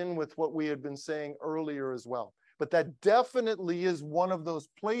ties in with what we had been saying earlier as well. But that definitely is one of those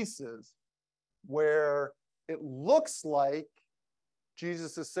places where it looks like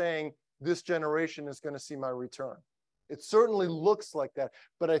Jesus is saying, this generation is going to see my return. It certainly looks like that.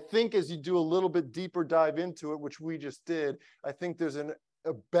 But I think as you do a little bit deeper dive into it, which we just did, I think there's a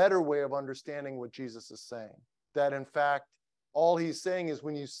better way of understanding what Jesus is saying. That in fact, all he's saying is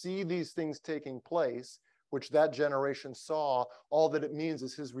when you see these things taking place, which that generation saw, all that it means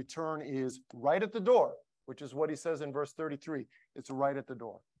is his return is right at the door, which is what he says in verse 33. It's right at the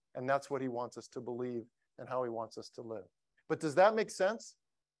door. And that's what he wants us to believe and how he wants us to live. But does that make sense?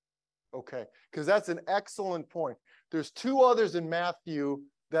 Okay, because that's an excellent point. There's two others in Matthew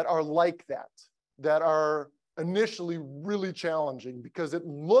that are like that, that are initially really challenging because it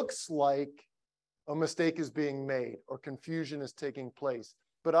looks like a mistake is being made or confusion is taking place.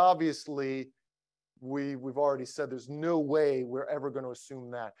 But obviously, we've already said there's no way we're ever going to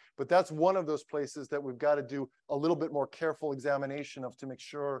assume that. But that's one of those places that we've got to do a little bit more careful examination of to make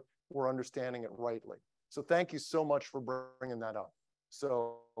sure we're understanding it rightly. So thank you so much for bringing that up.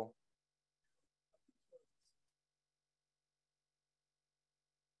 So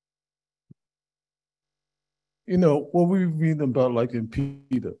you know, what we read about, like in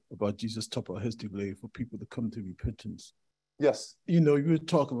Peter, about Jesus talking about his delay for people to come to repentance. yes, You know, you were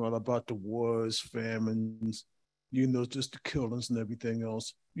talking about the wars, famines, you know, just the killings and everything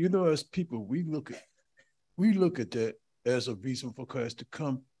else. You know, as people, we look at that as a reason for Christ to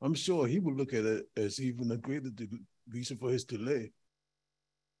come. I'm sure he would look at it as even a greater reason for his delay.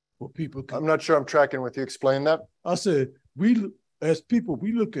 For people, I'm not sure I'm tracking with you. Explain that. I said, as people,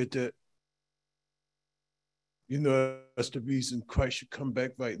 we look at that, you know, that's the reason Christ should come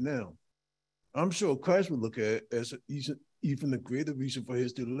back right now. I'm sure Christ would look at it as even a greater reason for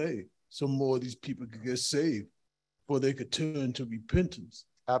his delay, so more of these people could get saved, or they could turn to repentance.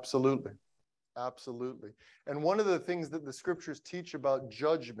 Absolutely. Absolutely. And one of the things that the scriptures teach about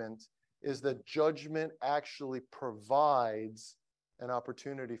judgment is that judgment actually provides an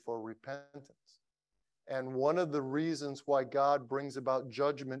opportunity for repentance. And one of the reasons why God brings about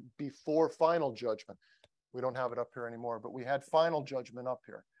judgment before final judgment, we don't have it up here anymore, but we had final judgment up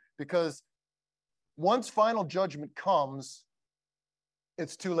here. Because once final judgment comes,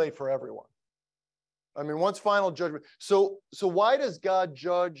 it's too late for everyone. I mean, once final judgment. So why does God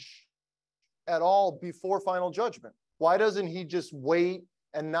judge at all before final judgment? Why doesn't he just wait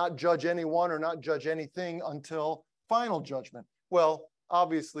and not judge anyone or not judge anything until final judgment? Well,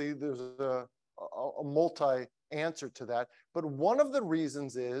 obviously, there's a multi-answer to that. But one of the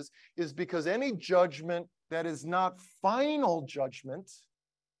reasons is because any judgment that is not final judgment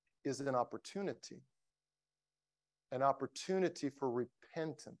is an opportunity for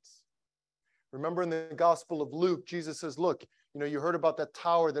repentance. Remember in the Gospel of Luke, Jesus says, look, you heard about that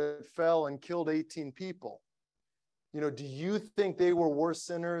tower that fell and killed 18 people. Do you think they were worse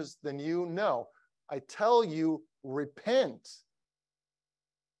sinners than you? No. I tell you, repent,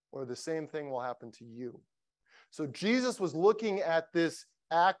 or the same thing will happen to you. So Jesus was looking at this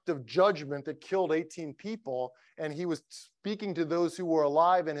act of judgment that killed 18 people, and he was speaking to those who were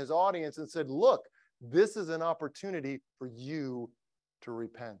alive in his audience and said, look, this is an opportunity for you to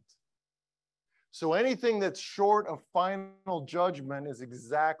repent. So anything that's short of final judgment is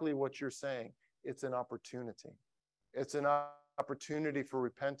exactly what you're saying. It's an opportunity. It's an opportunity for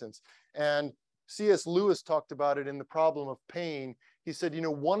repentance. And C.S. Lewis talked about it in The Problem of Pain. He said,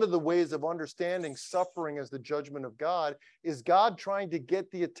 one of the ways of understanding suffering as the judgment of God is God trying to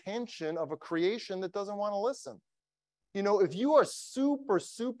get the attention of a creation that doesn't want to listen. If you are super,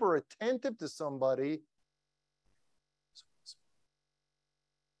 super attentive to somebody,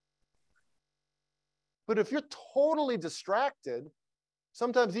 but if you're totally distracted,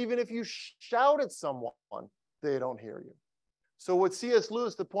 sometimes even if you shout at someone, they don't hear you. So what C.S.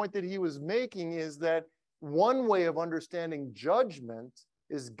 Lewis, the point that he was making is that one way of understanding judgment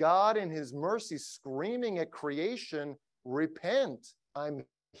is God in his mercy screaming at creation, repent, I'm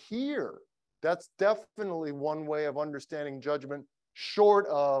here. That's definitely one way of understanding judgment short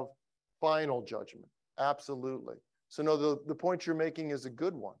of final judgment. Absolutely. So no, the point you're making is a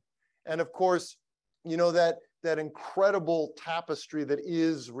good one. And of course, that incredible tapestry that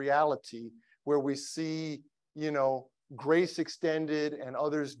is reality, where we see, grace extended and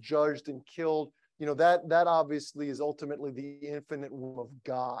others judged and killed, that obviously is ultimately the infinite will of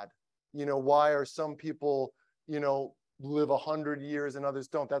God. Why are some people, live 100 years and others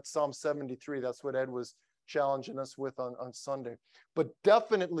don't? That's Psalm 73. That's what Ed was challenging us with on Sunday. But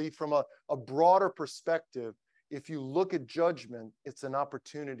definitely from a broader perspective, if you look at judgment, it's an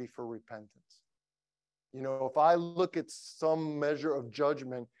opportunity for repentance. If I look at some measure of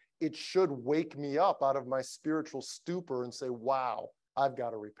judgment, it should wake me up out of my spiritual stupor and say, wow, I've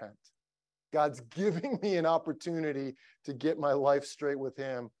got to repent. God's giving me an opportunity to get my life straight with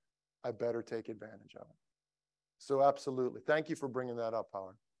him. I better take advantage of it. So absolutely. Thank you for bringing that up,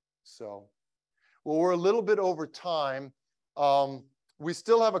 Howard. So, well, we're a little bit over time. We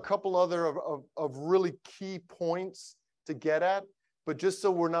still have a couple other of really key points to get at, but just so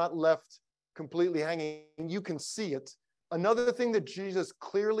we're not left completely hanging, you can see it. Another thing that Jesus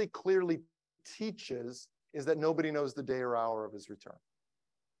clearly teaches is that nobody knows the day or hour of his return.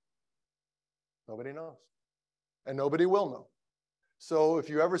 Nobody knows. And nobody will know. So if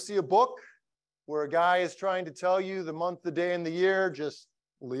you ever see a book where a guy is trying to tell you the month, the day, and the year, just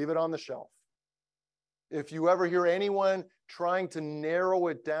leave it on the shelf. If you ever hear anyone trying to narrow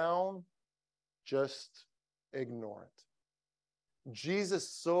it down, just ignore it. Jesus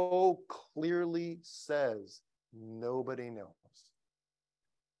so clearly says, nobody knows.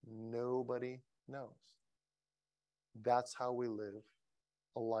 Nobody knows. That's how we live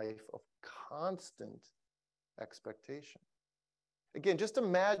a life of constant expectation. Again, just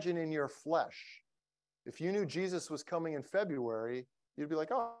imagine in your flesh, if you knew Jesus was coming in February, you'd be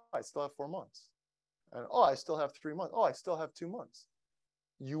like, oh, I still have 4 months. And oh, I still have 3 months. Oh, I still have 2 months.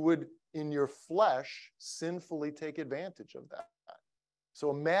 You would, in your flesh, sinfully take advantage of that. So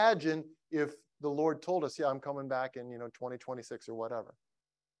imagine if the Lord told us, yeah, I'm coming back in 2026 or whatever.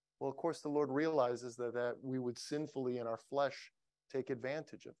 Well, of course, the Lord realizes that we would sinfully in our flesh take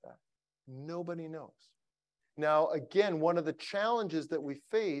advantage of that. Nobody knows. Now, again, one of the challenges that we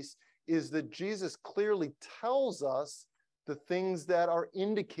face is that Jesus clearly tells us the things that are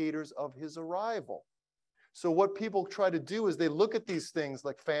indicators of his arrival. So what people try to do is they look at these things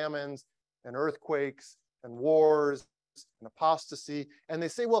like famines and earthquakes and wars and apostasy, and they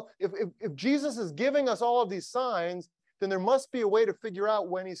say, well, if Jesus is giving us all of these signs, then there must be a way to figure out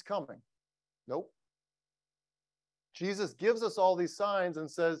when he's coming. Nope. Jesus gives us all these signs and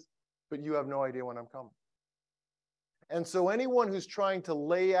says, but you have no idea when I'm coming. And so anyone who's trying to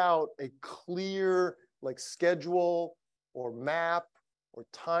lay out a clear schedule or map or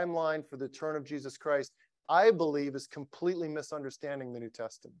timeline for the return of Jesus Christ, I believe is completely misunderstanding the New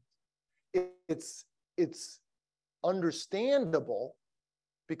Testament. It's understandable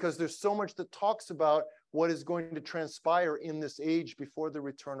because there's so much that talks about what is going to transpire in this age before the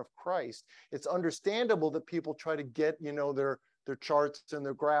return of Christ. It's understandable that people try to get, their charts and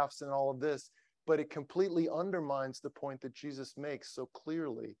their graphs and all of this, but it completely undermines the point that Jesus makes so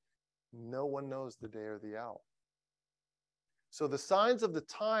clearly. No one knows the day or the hour. So the signs of the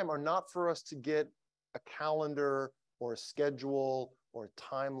time are not for us to get a calendar or a schedule or a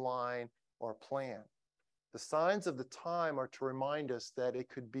timeline or a plan. The signs of the time are to remind us that it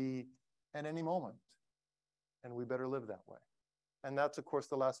could be at any moment, and we better live that way. And that's, of course,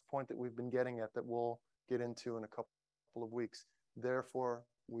 the last point that we've been getting at that we'll get into in a couple of weeks. Therefore,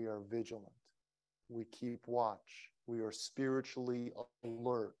 we are vigilant. We keep watch. We are spiritually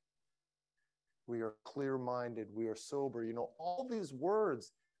alert. We are clear-minded. We are sober. All these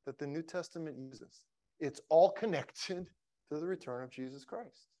words that the New Testament uses, it's all connected to the return of Jesus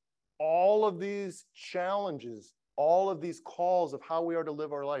Christ. All of these challenges, all of these calls of how we are to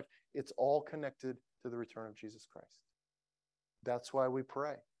live our life, it's all connected to the return of Jesus Christ. That's why we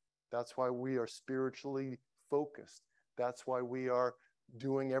pray. That's why we are spiritually focused. That's why we are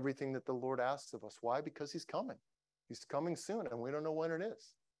doing everything that the Lord asks of us. Why? Because he's coming. He's coming soon, and we don't know when it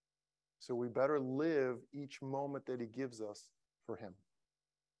is. So we better live each moment that he gives us for him.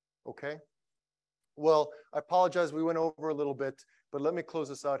 Okay? Well, I apologize we went over a little bit, but let me close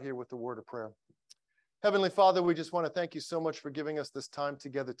this out here with the word of prayer. Heavenly Father, we just want to thank you so much for giving us this time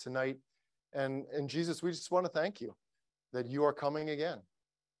together tonight. And Jesus, we just want to thank you that you are coming again.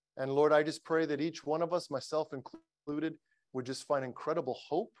 And Lord, I just pray that each one of us, myself included, would just find incredible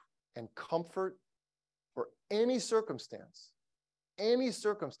hope and comfort for any circumstance in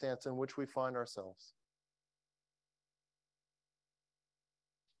which we find ourselves.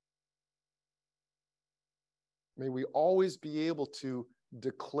 May we always be able to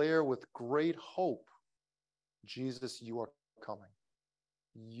declare with great hope, Jesus, you are coming.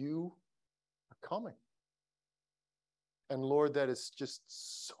 You are coming. And Lord, that is just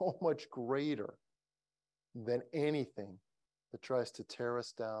so much greater than anything that tries to tear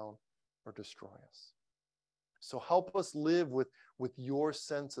us down or destroy us. So help us live with your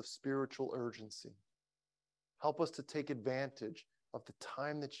sense of spiritual urgency. Help us to take advantage of the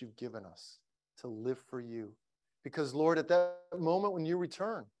time that you've given us to live for you. Because, Lord, at that moment when you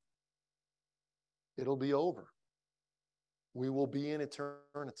return, it'll be over. We will be in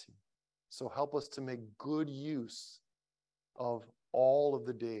eternity. So help us to make good use of all of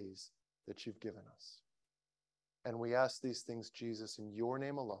the days that you've given us. And we ask these things, Jesus, in your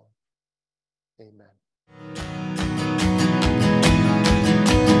name alone. Amen.